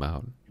Victory come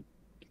out?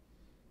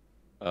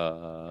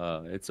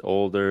 It's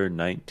older,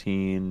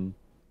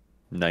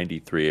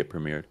 1993 it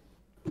premiered.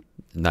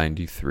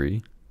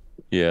 93?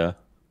 Yeah.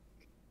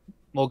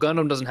 Well,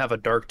 Gundam doesn't have a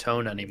dark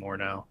tone anymore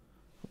now.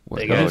 What,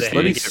 They got- let they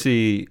me get-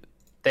 see.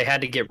 They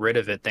had to get rid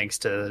of it thanks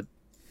to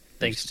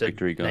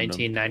Victory Gundam.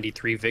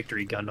 1993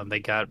 Victory Gundam.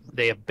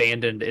 They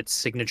abandoned its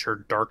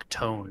signature dark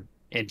tone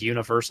and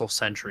universal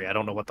century. I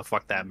don't know what the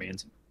fuck that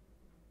means.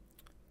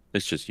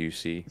 It's just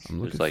UC. I'm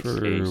There's looking like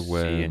for A, C,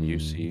 when and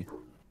UC.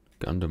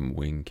 Gundam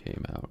Wing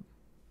came out.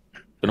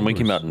 Gundam Wing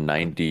came out in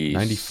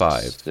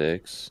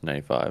 96,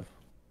 95.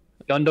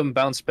 Gundam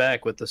bounced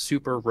back with the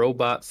Super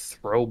Robot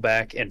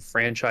throwback and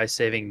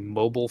franchise-saving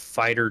Mobile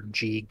Fighter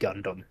G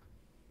Gundam.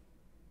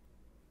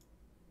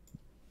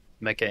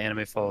 Mecha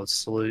anime followed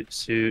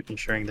suit,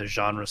 ensuring the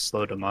genre's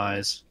slow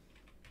demise.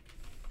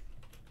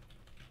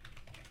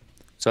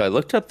 So I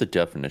looked up the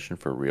definition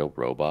for real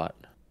robot.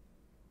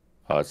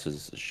 It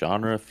says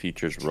genre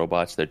features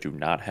robots that do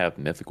not have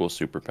mythical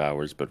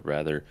superpowers, but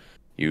rather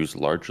use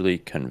largely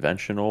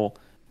conventional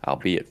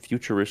albeit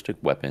futuristic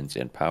weapons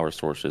and power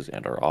sources,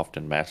 and are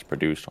often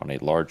mass-produced on a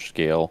large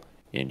scale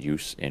in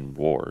use in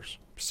wars.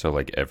 So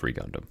like every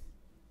Gundam.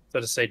 So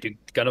to say, dude,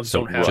 Gundams So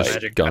don't have just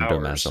magic Gundam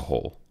powers, as a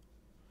whole.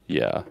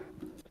 Yeah,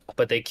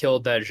 but they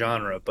killed that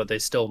genre, but they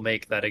still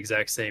make that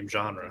exact same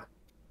genre.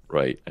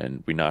 right.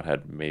 And we not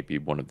had maybe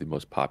one of the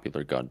most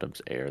popular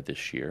Gundams air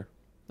this year.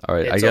 All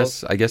right,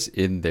 It's I guess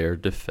in their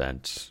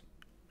defense,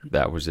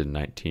 that was in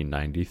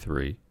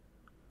 1993.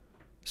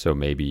 So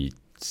maybe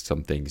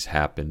some things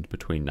happened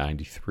between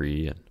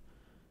 93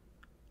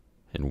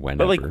 and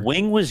whenever. But like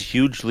Wing was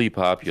hugely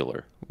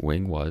popular.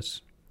 Wing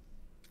was.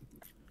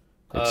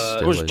 It It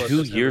still was is.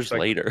 2 years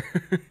later.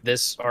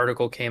 This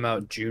article came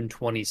out June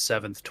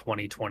 27th,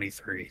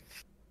 2023.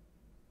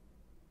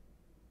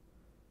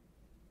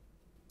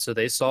 So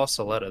they saw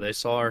Soletta, they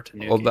saw our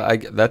Tanuki. Well,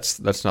 that's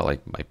not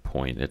like my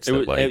point. It's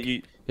that,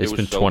 like it's was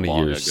been so 20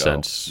 long years ago.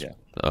 since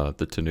Yeah.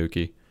 the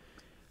Tanuki.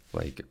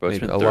 Like Bro, it's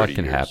maybe been a lot 30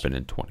 can years. happen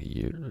in 20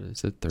 years.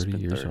 Is it 30 been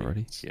years 30.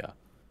 already? Yeah.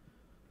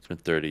 It's been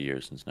 30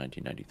 years since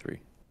 1993.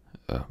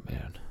 Oh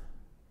man.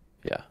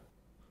 Yeah.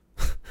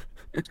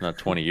 It's not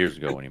 20 years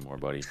ago anymore,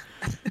 buddy.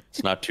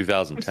 It's not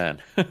 2010.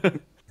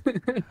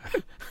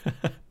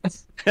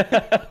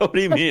 What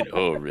do you mean?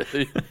 Oh,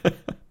 really?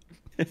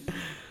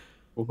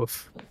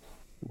 Woof.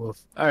 Woof.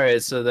 All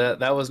right, so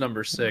that was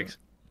number 6.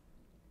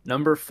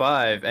 Number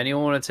 5.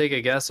 Anyone want to take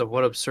a guess of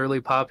what absurdly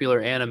popular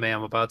anime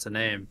I'm about to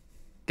name?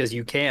 Because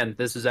you can.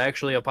 This is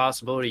actually a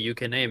possibility you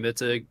can name.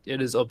 It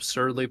is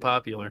absurdly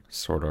popular.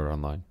 Sword Art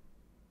Online.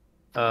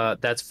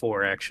 That's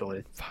 4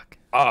 actually. Fuck.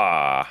 were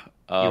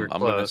I'm gonna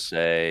close.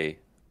 say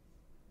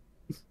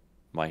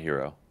My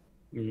Hero.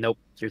 Nope.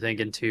 You're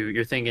thinking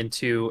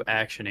too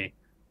actiony.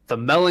 The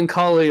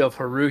Melancholy of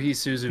Haruhi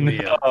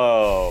Suzumiya.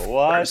 Oh,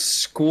 Our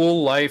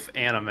school life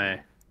anime.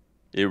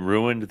 It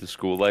ruined the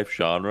school life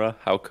genre.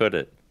 How could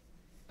it?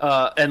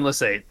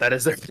 Endless 8. That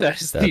is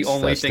the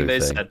only That's thing their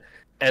they thing. said.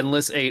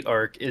 Endless 8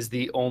 arc is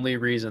the only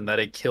reason that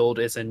it killed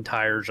its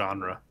entire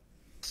genre.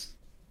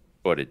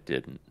 But it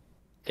didn't.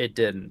 It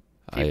didn't.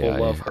 I People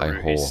love I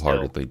Haruhi still.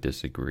 wholeheartedly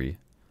disagree.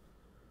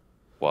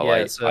 While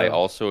Yeah, I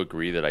also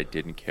agree that I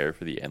didn't care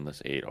for the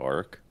Endless 8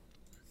 arc,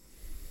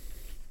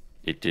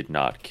 it did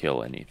not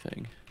kill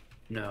anything.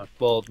 No.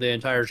 Well, the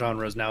entire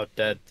genre is now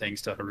dead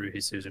thanks to Haruhi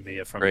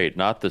Suzumiya from Great,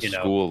 not the you know,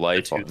 school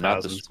life, the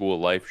not the 2000s. school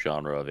life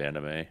genre of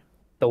anime.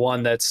 the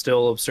one that's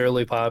still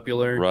absurdly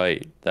popular.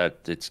 Right, that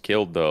it's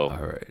killed though. All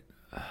right.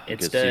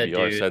 It's Because dead,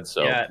 CBR dude. said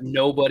so. Yeah,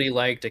 nobody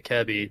liked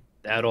Akebi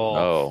at all.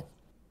 Oh,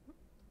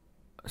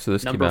 So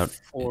this Number came out.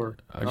 4.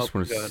 I just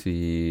want go to ahead.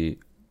 see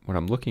what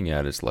I'm looking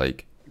at is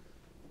like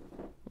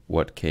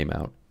what came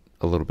out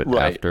a little bit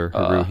Right, after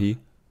Haruhi.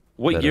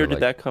 what That year are, did like,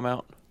 that come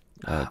out?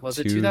 Was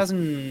it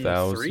 2003?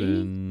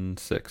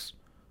 2006.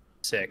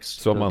 6.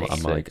 So I'm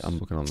Six.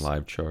 looking on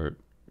live chart.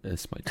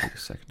 This might take a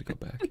second to go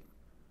back.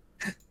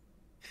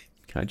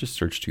 Can I just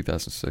search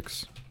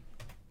 2006?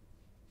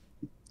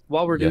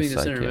 While we're doing Yes, this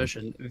I can.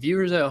 intermission,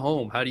 viewers at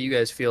home, how do you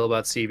guys feel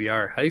about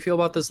CBR? How do you feel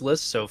about this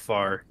list so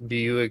far? Do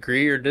you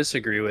agree or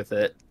disagree with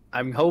it?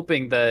 I'm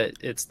hoping that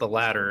it's the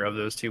latter of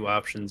those two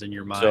options in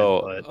your mind.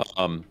 So,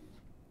 but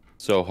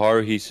so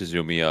Haruhi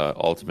Suzumiya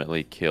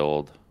ultimately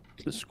killed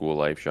the school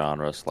life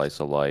genre,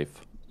 slice of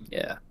life.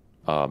 yeah,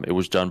 It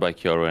was done by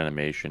Kyoto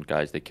Animation,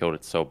 guys. They killed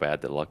it so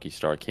bad that Lucky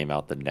Star came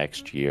out the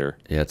next year.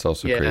 Yeah, it's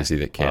also Yeah. crazy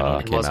that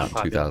Canon It came wasn't out in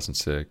popular.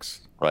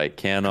 2006. Right,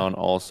 Canon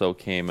also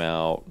came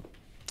out.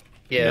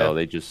 yeah.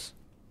 You know,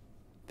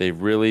 they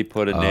really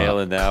put a nail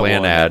in that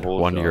Clan one. ad that whole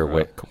 1 year.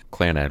 genre.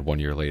 Clan ad 1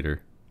 year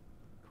later.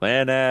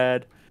 Clan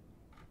ad.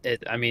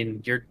 I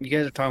mean, you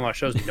guys are talking about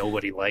shows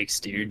nobody likes,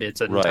 dude.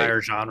 It's an Right.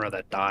 entire genre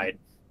that died.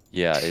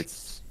 Yeah,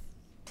 it's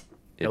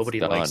Nobody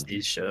done. likes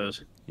these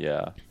shows.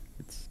 Yeah,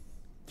 it's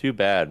too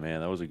bad,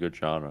 man. That was a good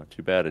genre.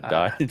 Too bad it Ah.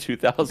 died in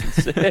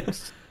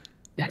 2006.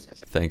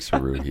 Thanks,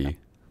 Haruhi.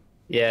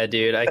 Yeah,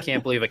 dude, I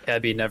can't believe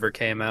Akebi never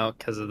came out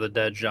because of the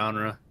dead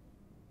genre.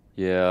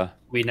 Yeah.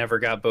 We never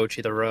got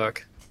Bochi the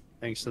Rook,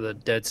 thanks to the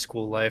dead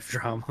school life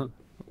drama.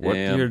 What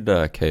Damn. year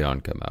did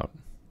K-On! Come out?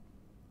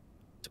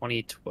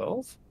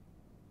 2012?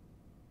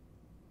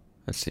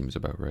 That seems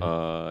about right.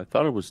 I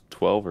thought it was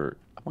 12 or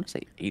I want to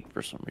say 8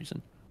 for some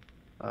reason.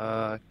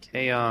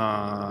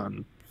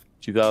 K-On!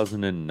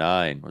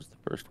 2009 was the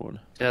first one.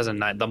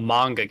 2009. The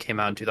manga came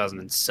out in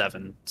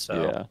 2007. So,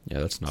 Yeah. Yeah,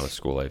 that's not a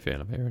school life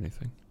anime or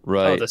anything.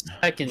 Right. Oh, the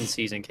second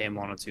season came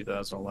on in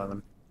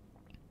 2011.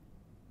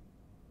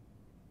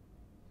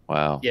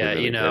 Wow. they Yeah,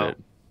 really you did know, it.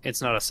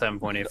 it's not a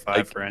 7.85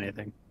 Like- for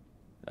anything.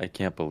 I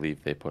can't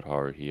believe they put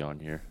Haruhi on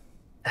here.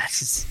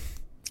 It's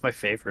my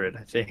favorite,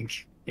 I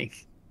think.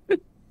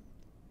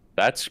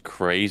 That's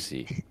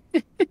crazy.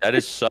 That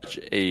is such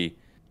a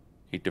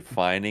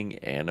defining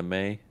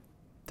anime.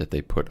 That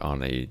they put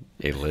on a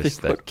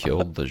list that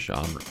killed the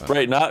genre.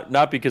 Right,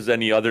 not because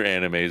any other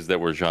animes that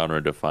were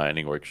genre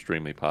defining or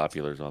extremely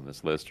popular is on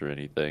this list or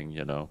anything,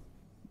 you know.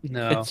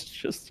 No. It's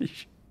just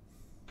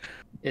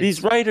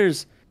these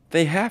writers,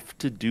 they have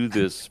to do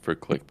this for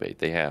clickbait.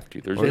 They have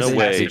to. There's Or no they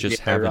way.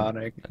 just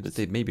ironic.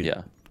 They maybe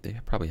Yeah. they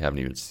probably haven't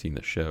even seen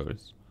the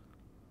shows.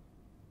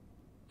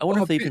 I wonder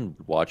Oh, if they even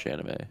watch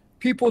anime.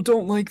 People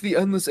don't like the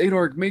Endless Eight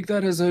arc. Make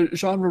that as a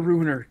genre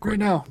ruiner. Right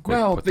now.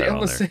 Now, put the that on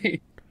Endless there.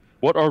 Eight.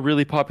 What are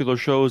really popular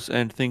shows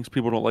and things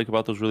people don't like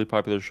about those really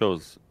popular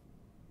shows?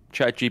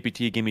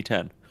 ChatGPT, give me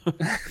 10.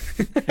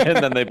 And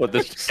then they put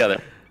this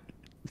together.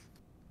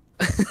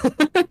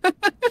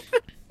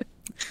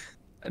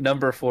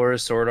 Number 4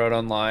 is Sword Art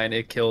Online.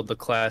 It killed the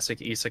classic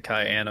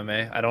isekai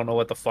anime. I don't know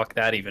what the fuck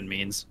that even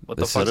means. What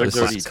the This fuck is, is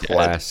this already is dead?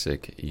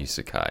 classic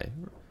isekai.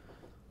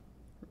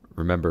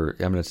 Remember,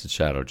 Eminence and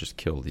Shadow just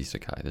killed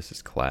isekai. This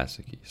is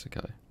classic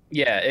isekai.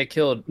 Yeah, it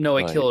killed. No,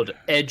 it Right. killed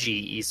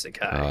edgy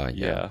isekai.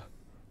 Yeah.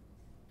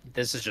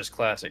 This is just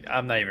classic.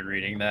 I'm not even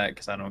reading that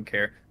because I don't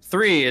care.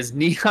 3 is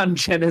Neon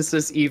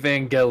Genesis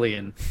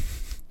Evangelion.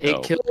 It No.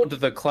 killed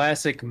the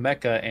classic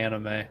mecha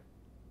anime.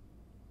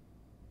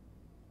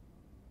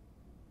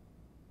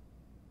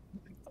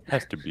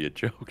 Has to be a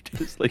joke.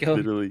 It's like Go.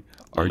 literally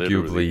has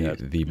Arguably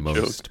to the be a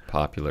most joke.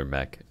 popular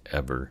mech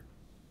ever.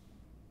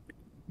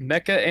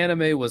 Mecha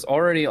anime was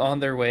already on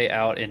their way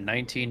out in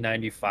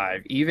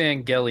 1995.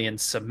 Evangelion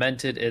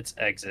cemented its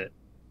exit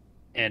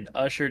and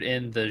ushered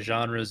in the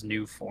genre's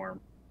new form.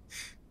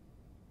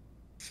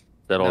 Is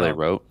that all they No.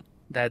 wrote?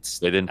 That's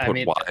They didn't I put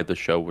mean, why the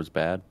show was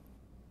bad.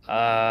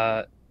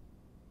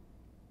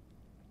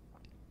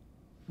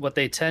 What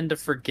they tend to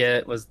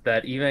forget was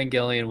that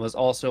Evangelion was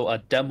also a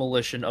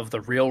demolition of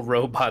the real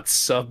robot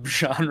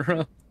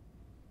subgenre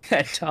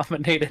that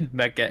dominated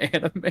mecha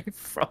anime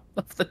from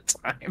the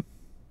time.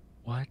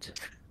 What?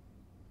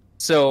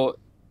 So,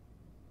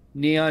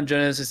 Neon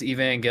Genesis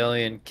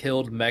Evangelion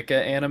killed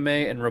mecha anime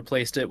and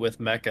replaced it with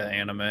mecha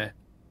anime.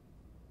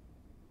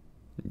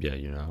 Yeah,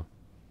 you know.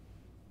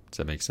 Does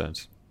that make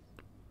sense?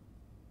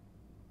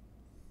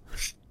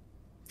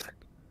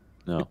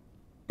 No.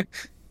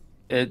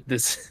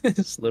 This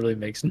literally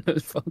makes no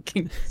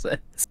fucking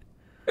sense.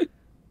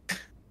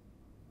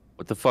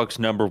 What the fuck's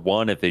number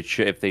one if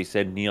they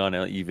said Neon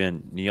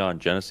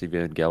Genesis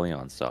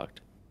Evangelion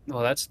sucked?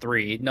 Well, that's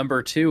 3.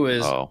 Number 2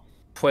 is Oh.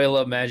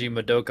 Puella Magi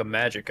Madoka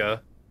Magica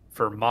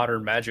for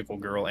modern magical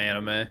girl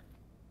anime.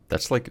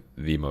 That's like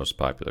the most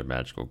popular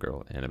magical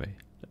girl anime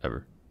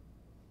ever.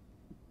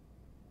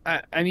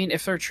 I mean,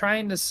 if they're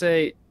trying to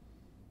say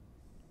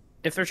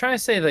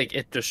like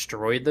it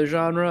destroyed the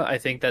genre, I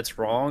think that's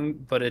wrong,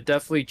 but it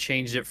definitely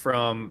changed it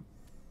from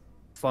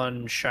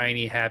fun,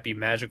 shiny, happy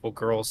magical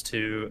girls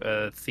to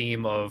a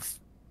theme of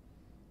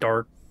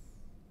dark,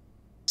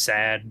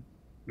 sad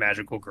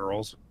magical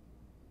girls.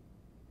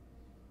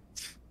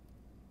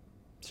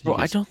 So you Well,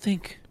 I guys- don't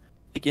think,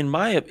 like in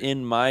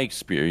my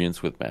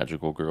experience with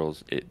magical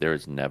girls, there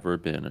has never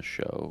been a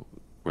show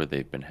where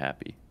they've been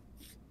happy,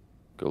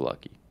 go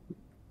lucky.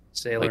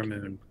 Sailor Like-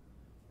 Moon.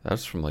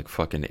 That's from like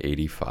fucking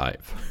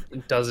 85.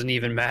 It doesn't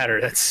even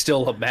matter. That's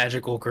still a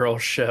magical girl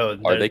show.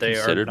 Are they They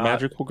considered not-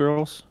 magical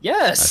girls? I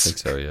Yes. think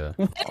so, yeah.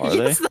 Are they?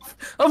 Yes,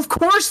 of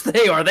course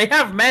they are. They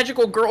have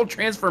magical girl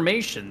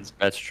transformations.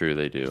 That's true.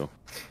 They do.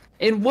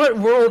 In what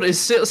world is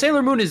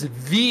Sailor Moon is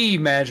the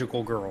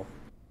magical girl?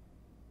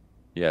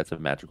 Yeah, it's a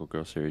magical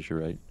girl series. You're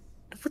right.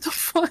 What the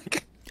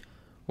fuck?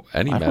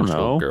 Any I don't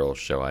magical know. girl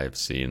show I have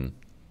seen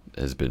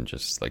has been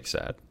just like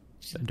sad.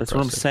 and That's what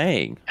I'm depressing.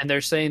 saying. And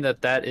they're saying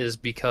that that is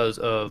because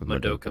of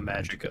Madoka Madoka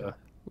Magica.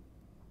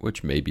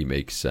 Which maybe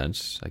makes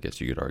sense. I guess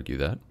you could argue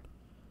that.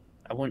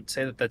 I wouldn't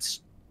say that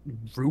that's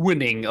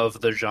ruining of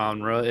the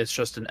genre. It's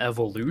just an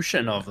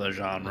evolution of the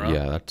genre.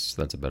 Yeah, that's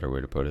a better way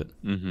to put it.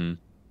 Mm-hmm.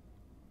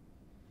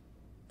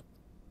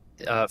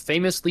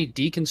 Famously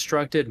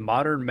deconstructed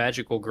modern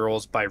magical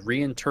girls by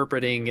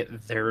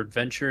reinterpreting their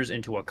adventures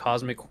into a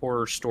cosmic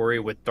horror story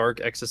with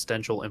dark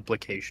existential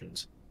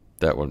implications.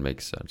 That one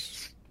makes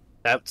sense.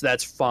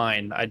 That's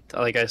fine.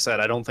 Like I said,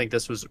 I don't think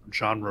this was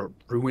genre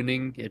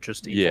ruining. It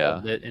just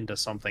evolved it into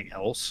something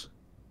else.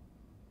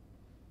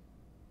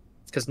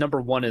 Because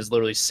number 1 is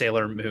literally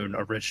Sailor Moon,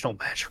 original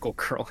magical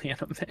girl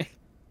anime.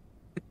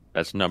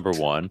 That's number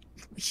one.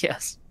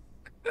 Yes.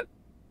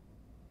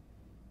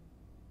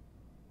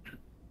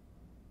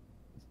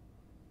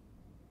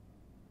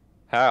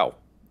 How?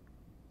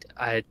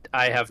 I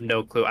have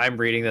no clue. I'm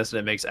reading this and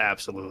it makes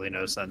absolutely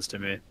no sense to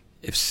me.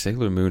 If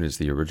Sailor Moon is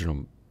the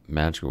original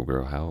magical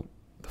girl, how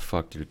the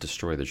fuck did it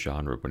destroy the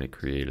genre when it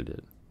created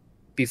it?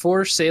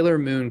 Before Sailor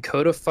Moon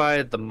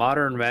codified the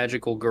modern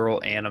magical girl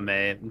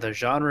anime, the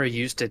genre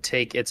used to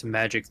take its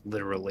magic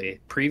literally.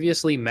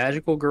 Previously,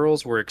 magical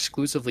girls were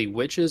exclusively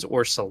witches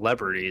or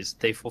celebrities.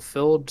 They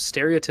fulfilled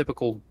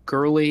stereotypical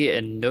girly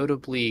and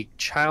notably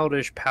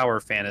childish power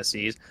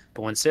fantasies,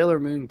 but when Sailor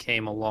Moon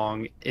came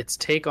along, its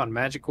take on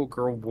magical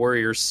girl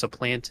warriors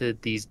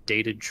supplanted these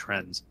dated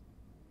trends.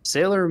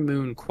 Sailor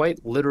Moon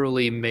quite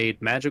literally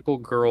made magical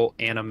girl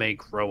anime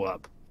grow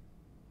up.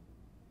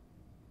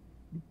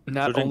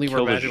 Not So it didn't only were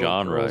kill the magical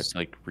genre, girls, it's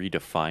like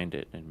redefined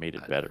it and made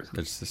it better.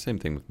 It's the same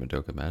thing with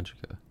Madoka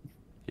Magica.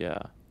 Yeah.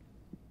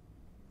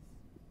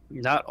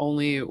 not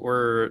only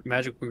were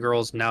magical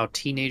girls now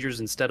teenagers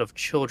instead of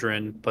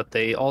children, but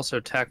they also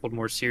tackled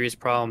more serious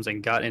problems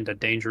and got into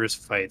dangerous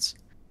fights.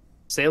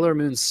 Sailor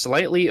Moon's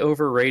slightly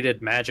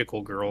overrated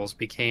magical girls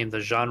became the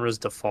genre's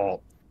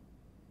default.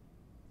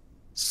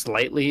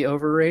 Slightly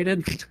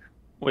overrated.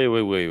 Wait.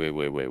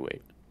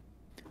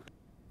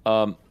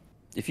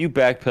 If you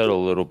backpedal a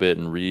little bit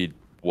and read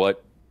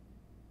what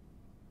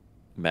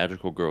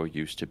Magical Girl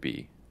used to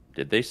be,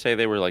 did they say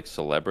they were like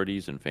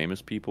celebrities and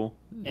famous people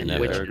in And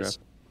that Yeah. paragraph?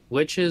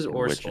 Witches And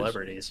or witches.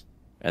 celebrities.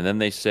 And then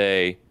they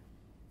say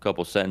a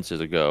couple sentences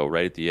ago,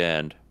 right at the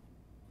end,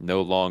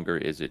 no longer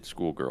is it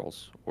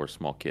schoolgirls or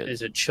small kids.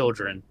 Is it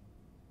children?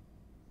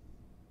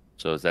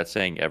 So is that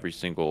saying every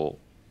single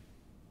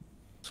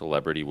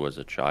celebrity was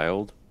a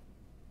child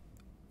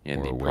in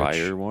Or the a witch.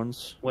 prior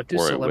ones? What do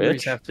Or a celebrities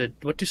witch? have to?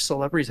 What do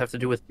celebrities have to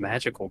do with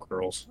magical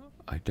girls?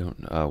 I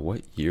don't know.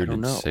 What year I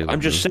don't did know. Sailor I'm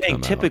just Moon saying,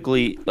 come out?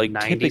 typically,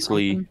 90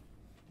 something?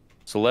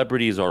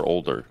 celebrities are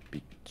older.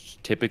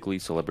 Typically,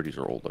 celebrities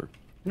are older.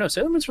 No,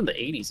 Sailor Moon's from the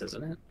 80s,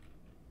 isn't it?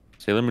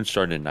 Sailor Moon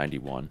started in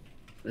 91.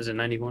 Is it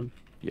 91?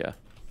 Yeah. I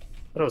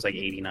thought it was like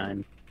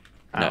 89.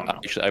 I No, don't know.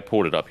 actually, I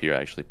pulled it up here. I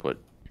actually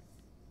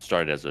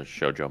started as a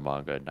shoujo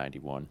manga in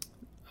 91.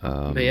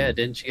 But yeah,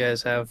 didn't you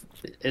guys have?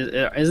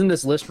 Isn't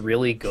this list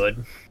really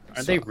good?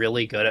 Aren't they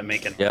really good at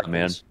making? Yeah,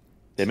 man. articles?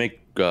 They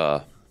make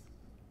the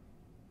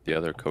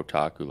other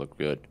Kotaku look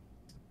good.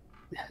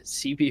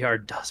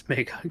 CBR does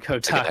make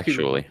Kotaku.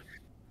 Actually,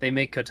 They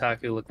make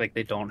Kotaku look like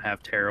they don't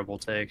have terrible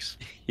takes.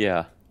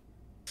 yeah.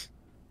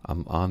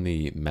 I'm on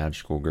the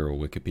Magical Girl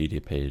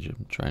Wikipedia page.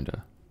 I'm trying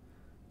to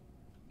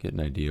get an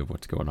idea of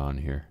what's going on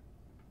here.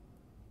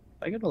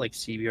 If I go to like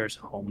CBR's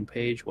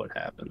homepage, what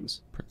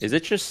happens? Is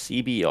it just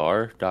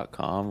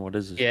CBR.com? What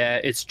is it?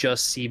 Yeah, it's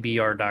just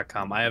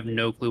CBR.com. I have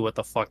no clue what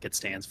the fuck it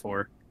stands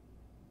for.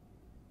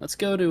 Let's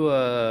go to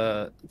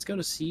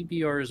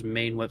CBR's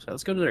main website.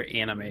 Let's go to their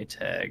anime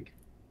tag.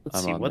 Let's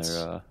I'm see on what's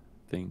their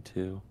thing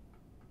too.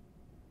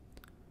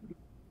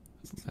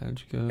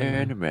 Magical.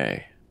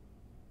 Anime.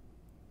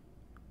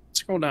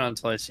 scroll down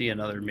until I see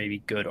another maybe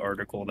good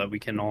article that we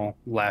can all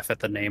laugh at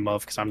the name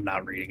of, because I'm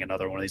not reading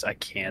another one of these. I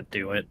can't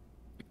do it.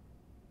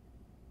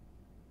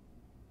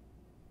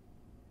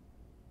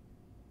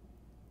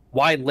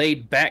 Why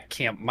Laid Back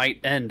Camp might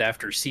end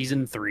after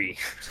season 3.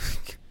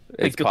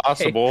 It's Like, okay.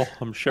 possible,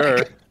 I'm sure.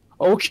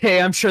 Okay,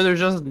 I'm sure there's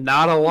just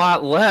not a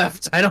lot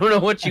left. I don't know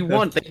what you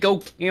want. They go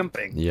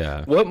camping.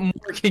 Yeah. What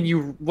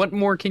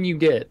more can you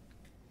get?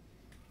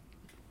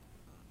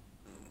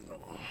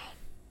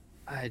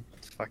 I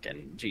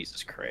fucking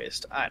Jesus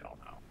Christ. I don't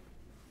know.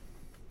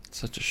 It's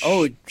such a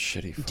Oh,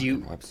 shitty fucking do you-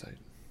 website.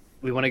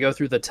 We want to go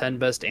through the 10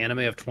 best anime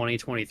of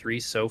 2023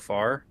 so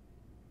far.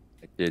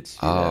 I did see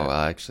Oh,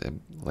 that. actually,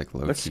 I'm like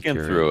low Let's skim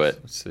through it.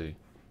 Let's see.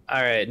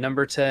 All right,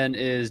 number 10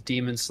 is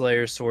Demon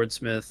Slayer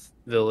Swordsmith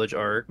Village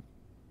Arc.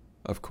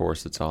 Of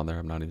course, it's on there.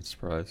 I'm not even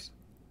surprised.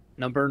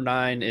 Number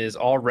 9 is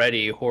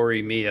already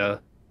Horimiya,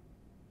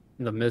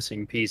 The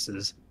Missing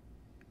Pieces.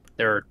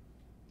 There are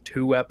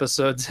 2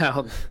 episodes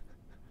out,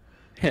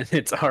 and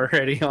it's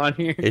already on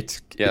here.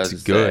 It's Yeah, I it's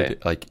was gonna good. say,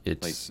 Like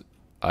it's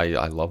I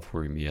love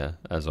Horimiya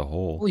as a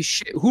whole. Holy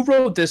shit! Who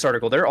wrote this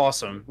article? They're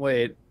awesome.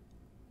 Wait,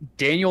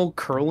 Daniel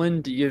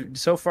Curlin.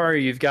 So far,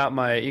 you got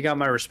my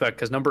respect,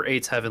 because number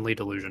 8's Heavenly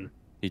Delusion.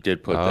 He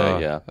did put that,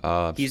 yeah.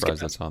 I'm He's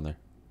surprised got- that's on there.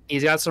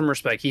 He's got some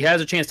respect. He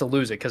has a chance to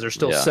lose it because there's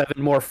still Yeah. 7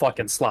 more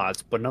fucking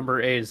slots. But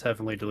number 8 is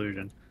Heavenly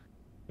Delusion.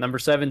 Number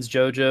 7's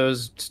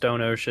JoJo's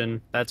Stone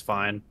Ocean. That's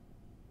fine.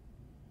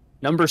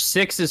 Number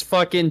 6 is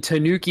fucking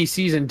Tanuki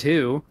Season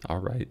 2. All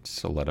right,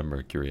 so let a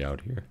Mercury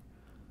out here.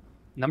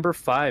 Number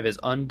 5 is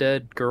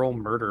Undead Girl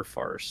Murder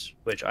Farce,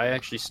 which I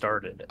actually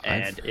started,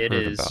 and I've it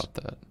heard is. about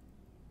that.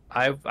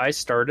 I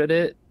started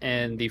it,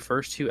 and the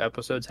first 2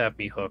 episodes have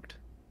me hooked.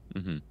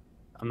 hmm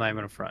I'm not even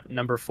gonna front.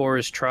 Number 4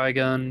 is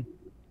Trigun.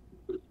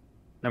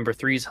 Number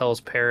 3 is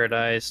Hell's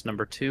Paradise.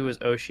 Number 2 is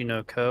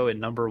Oshinoko, and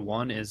number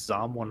 1 is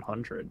Zom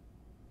 100.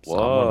 Psalm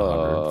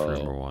 100 for Whoa.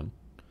 number 1.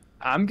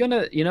 I'm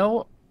gonna,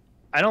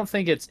 I don't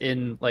think it's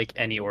in like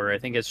any order. I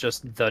think it's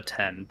just the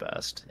 10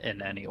 best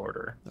in any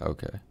order.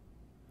 Okay.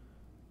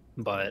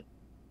 But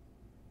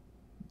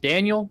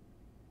Daniel,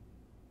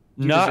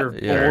 you Not deserve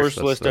the Yeah, worst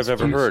that's- list that's I've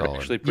ever pretty heard. solid.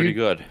 Actually, pretty You-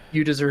 good.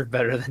 you deserve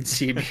better than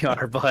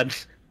CBR, bud.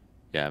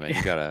 Yeah, man,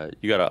 you gotta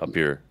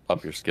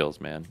up your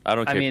skills, man. I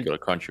don't I care mean- if you go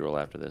to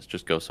Crunchyroll after this.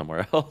 Just go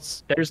somewhere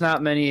else. There's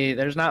not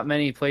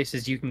many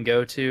places you can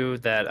go to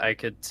that I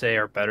could say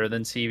are better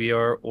than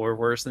CBR or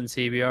worse than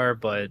CBR,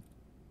 but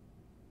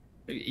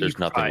There's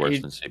nothing worse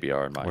than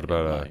CBR in my. What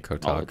about in my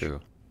knowledge.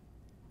 Kotaku?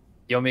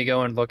 You want me to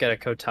go and look at a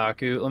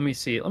Kotaku? Let me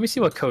see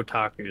what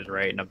Kotaku is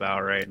writing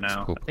about right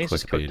now. Cool I think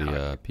it's just Kotaku.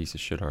 clickbaity piece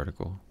of shit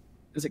article.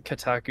 Is it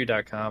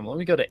Kotaku.com? Let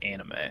me go to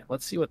anime.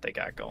 Let's see what they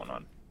got going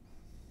on.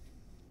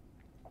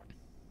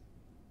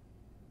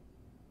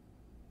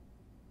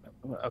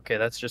 Okay,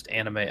 that's just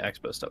Anime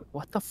Expo stuff.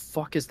 What the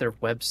fuck is their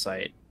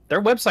website?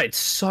 Their website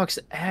sucks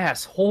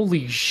ass.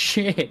 Holy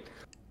shit.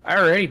 I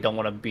already don't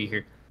want to be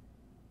here.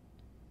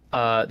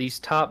 These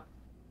top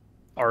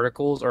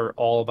articles are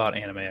all about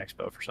Anime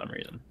Expo for some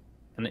reason.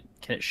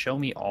 Can it show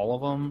me all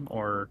of them,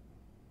 or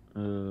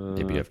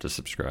Maybe you have to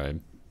subscribe.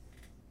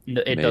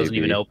 it doesn't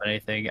even maybe. open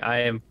anything?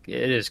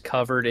 It is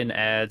covered in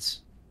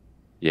ads.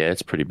 Yeah,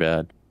 it's pretty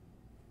bad.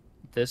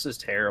 This is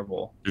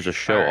terrible. There's a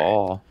show Alright.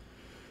 all.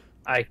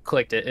 I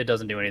clicked it. It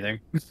doesn't do anything.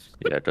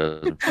 Yeah, it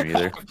doesn't for me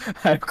either.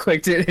 I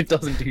clicked it. It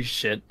doesn't do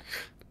shit.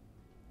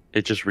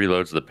 It just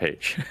reloads the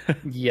page.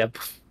 Yep.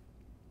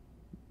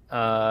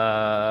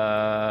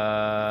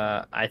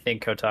 I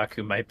think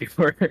Kotaku might be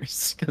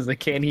worse because they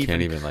can't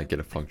even like get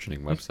a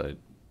functioning website.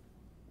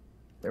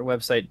 their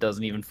website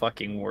doesn't even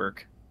fucking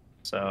work.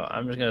 So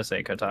I'm just gonna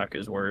say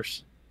Kotaku's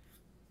worse.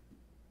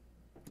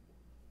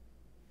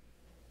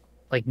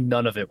 Like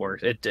none of it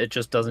works. It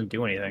just doesn't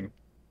do anything.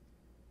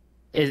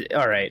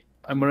 All right.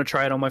 I'm gonna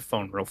try it on my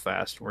phone real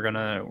fast. We're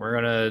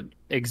gonna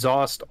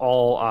exhaust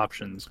all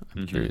options.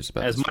 I'm curious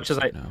about As this much as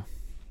website now.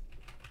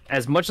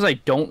 As much as I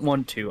don't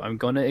want to, I'm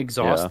gonna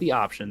exhaust Yeah. the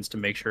options to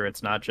make sure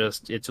it's not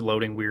just it's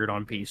loading weird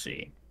on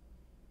PC.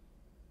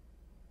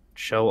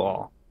 Show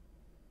all.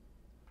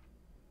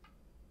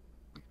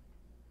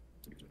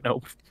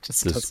 Nope.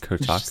 Just Does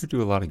Kotaku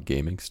do a lot of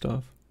gaming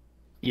stuff?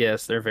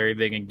 Yes, they're very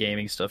big in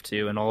gaming stuff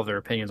too, and all of their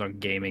opinions on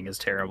gaming is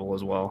terrible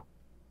as well.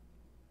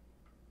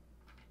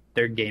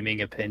 Their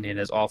gaming opinion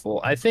is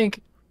awful. I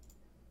think,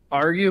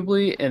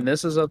 arguably, and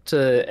this is up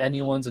to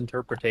anyone's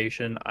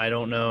interpretation, I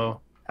don't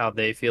know how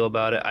they feel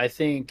about it. I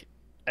think,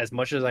 as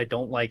much as I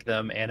don't like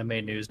them,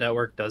 Anime News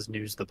Network does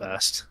news the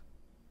best.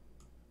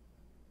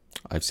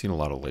 I've seen a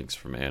lot of links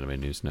from Anime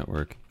News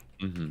Network.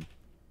 Mm-hmm.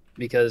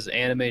 Because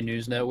Anime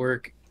News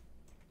Network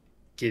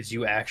gives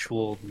you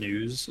actual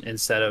news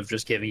instead of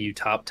just giving you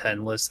top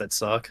 10 lists that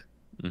suck.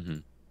 Mm-hmm.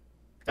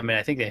 I mean,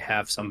 I think they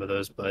have some of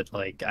those, but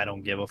like, I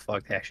don't give a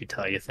fuck. They actually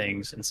tell you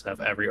things instead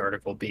of every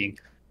article being,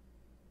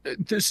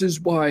 This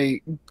is why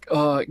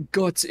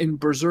Guts in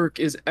Berserk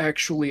is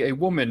actually a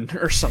woman.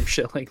 or some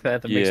shit like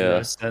that that makes Yeah.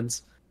 no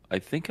sense. I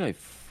think I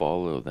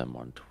follow them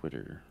on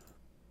Twitter.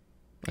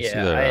 I see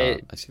Yeah, their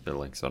I see their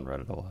links on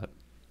Reddit a lot.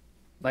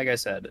 Like I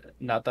said,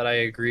 not that I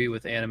agree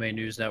with Anime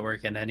News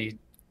Network in any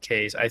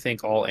case. I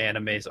think all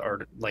animes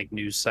are like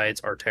news sites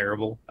are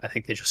terrible. I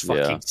think they just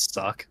fucking Yeah.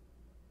 suck.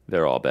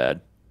 They're all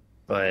bad.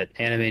 But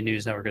Anime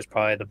News Network is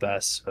probably the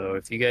best. So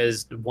if you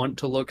guys want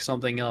to look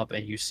something up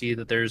and you see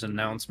that there's an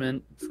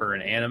announcement for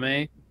an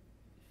anime,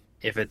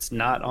 if it's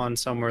not on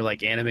somewhere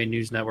like Anime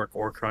News Network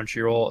or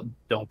Crunchyroll,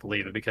 don't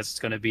believe it because it's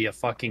going to be a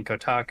fucking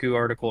Kotaku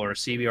article or a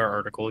CBR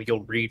article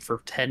you'll read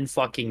for 10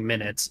 fucking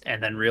minutes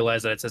and then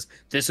realize that it says,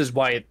 this is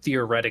why it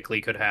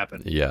theoretically could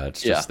happen. Yeah,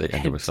 it's just they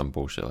end it with some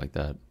bullshit like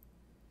that.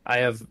 I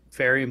have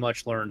very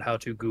much learned how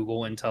to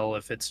Google and tell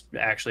if it's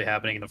actually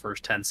happening in the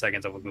first 10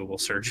 seconds of a Google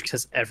search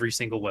because every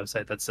single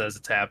website that says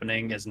it's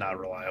happening is not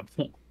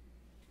reliable.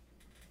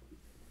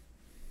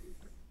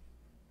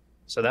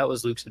 So that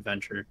was Luke's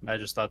adventure. I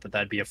just thought that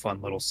that'd be a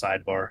fun little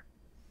sidebar.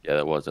 Yeah,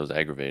 that was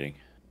aggravating.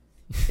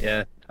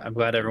 Yeah, I'm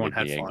glad everyone Made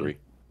had me fun. angry.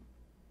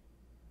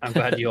 I'm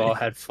glad you all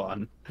had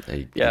fun.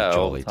 A Yeah, all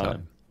jolly the time.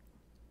 time.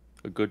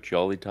 A good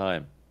jolly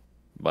time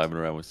vibing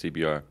around with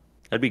CBR.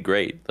 That'd be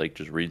great. Like,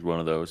 just read one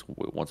of those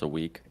once a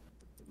week,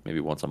 maybe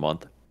once a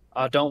month.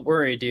 Don't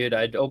worry, dude.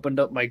 I opened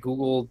up my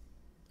Google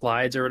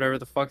Slides or whatever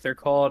the fuck they're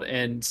called,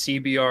 and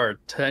CBR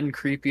 10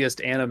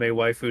 creepiest anime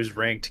waifus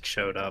ranked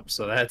showed up.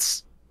 So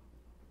that's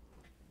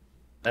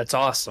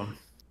awesome.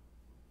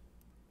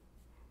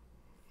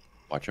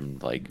 Watch him,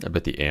 like, I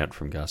bet the ant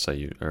from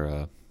Gasai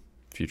or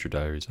Future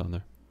Diaries on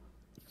there.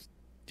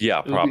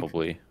 yeah,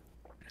 probably.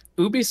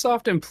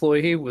 Ubisoft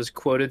employee was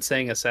quoted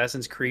saying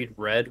Assassin's Creed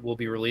Red will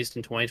be released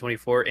in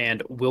 2024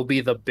 and will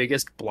be the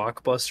biggest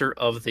blockbuster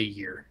of the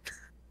year.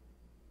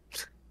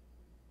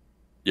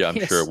 Yeah, I'm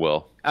Yes. sure it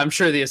will. I'm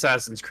sure the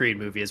Assassin's Creed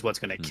movie is what's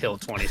going to kill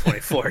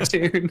 2024,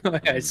 dude.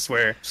 I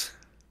swear.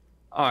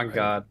 On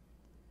God.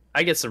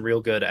 I get some real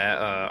good Oh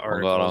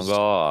articles.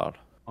 God.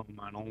 Oh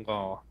my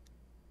God.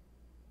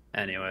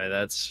 Anyway,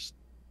 that's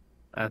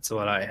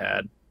what I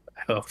had.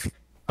 I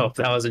hope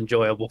that was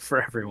enjoyable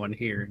for everyone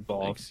here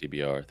involved. Thanks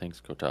CBR.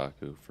 Thanks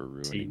Kotaku for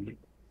ruining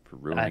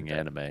I-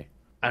 anime.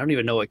 I don't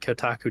even know what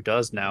Kotaku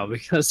does now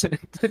because their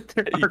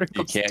You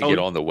articles can't don't- get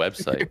on the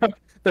website.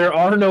 There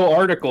are no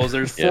articles.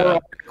 There's 4 Yeah.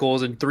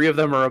 articles, and 3 of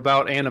them are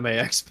about Anime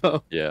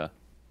Expo. Yeah.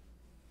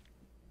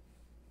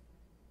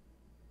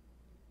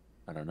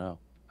 I don't know.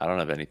 I don't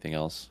have anything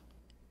else.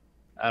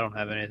 I don't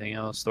have anything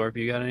else. Thorpe,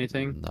 you got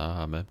anything?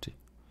 Nah, I'm empty.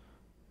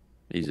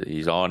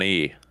 He's on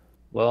E.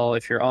 Well,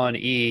 if you're on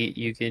E,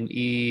 you can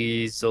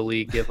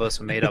easily give us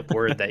a made-up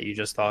word that you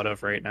just thought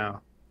of right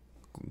now.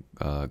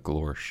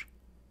 Glorsh.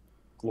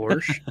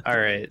 Glorsh? All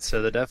right,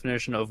 so the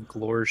definition of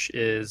glorsh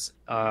is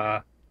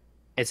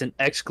it's an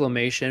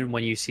exclamation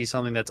when you see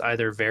something that's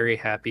either very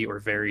happy or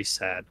very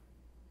sad.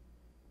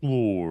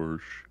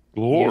 Glorsh.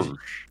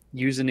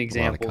 Use an of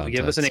example.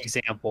 Give us an context.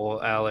 example,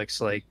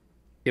 Alex. Like,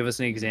 give us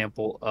an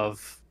example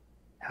of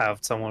how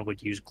someone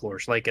would use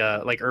glorsh,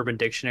 like Urban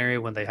Dictionary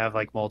when they have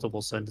like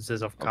multiple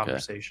sentences of Okay.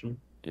 conversation.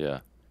 Yeah.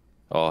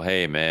 Oh,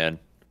 hey, man.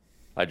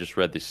 I just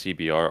read the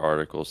CBR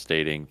article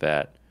stating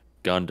that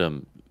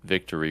Gundam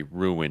Victory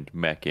ruined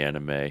mech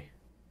anime.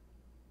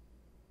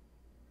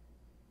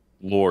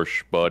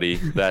 Lorsh, buddy.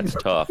 That's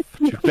tough.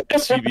 Too bad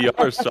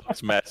CBR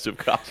sucks massive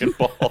cock and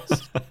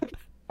balls.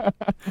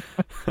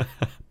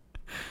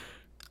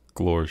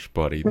 Glorsh,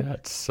 buddy,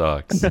 that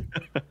sucks.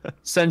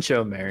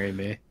 Sencho, marry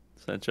me.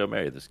 100% shall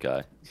marry this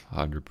guy.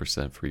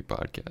 100% free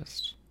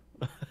podcast.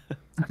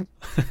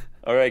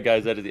 All right,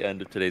 guys, that is the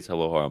end of today's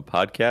Hello Harem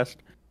podcast.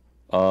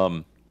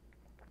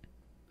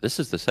 This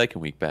is the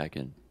second week back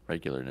in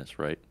regularness,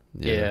 right?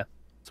 Yeah.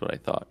 That's what I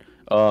thought.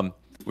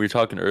 We were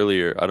talking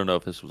earlier, I don't know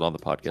if this was on the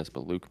podcast,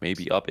 but Luke may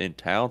be up in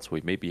town, so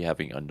we may be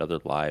having another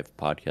live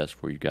podcast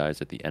for you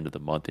guys at the end of the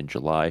month in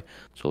July.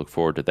 So look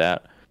forward to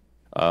that.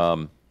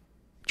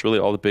 It's really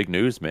all the big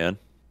news, man.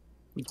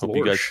 Hope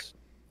you guys...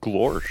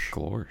 Glorsh.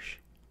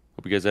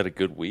 Hope you guys had a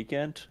good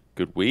weekend,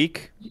 good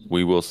week.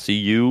 We will see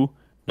you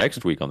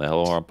next week on the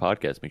Hello Harem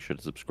podcast. Make sure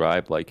to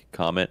subscribe, like,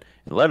 comment,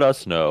 and let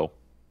us know.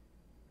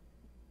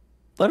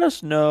 Let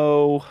us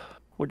know.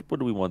 What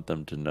do we want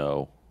them to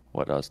know?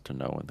 What us to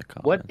know in the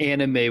comments? What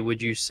anime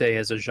would you say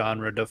is a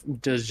genre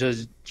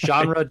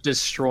genre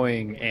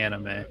destroying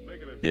anime?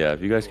 Yeah,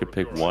 if you guys could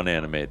pick one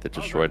anime that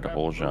destroyed the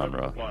whole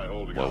genre,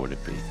 what would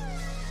it be?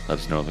 Let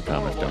us know in the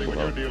comments down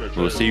below.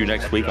 We'll see you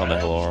next week on the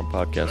Hello Harem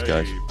podcast,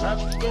 guys.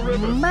 Paps the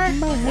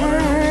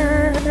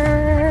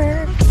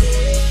Ribbon.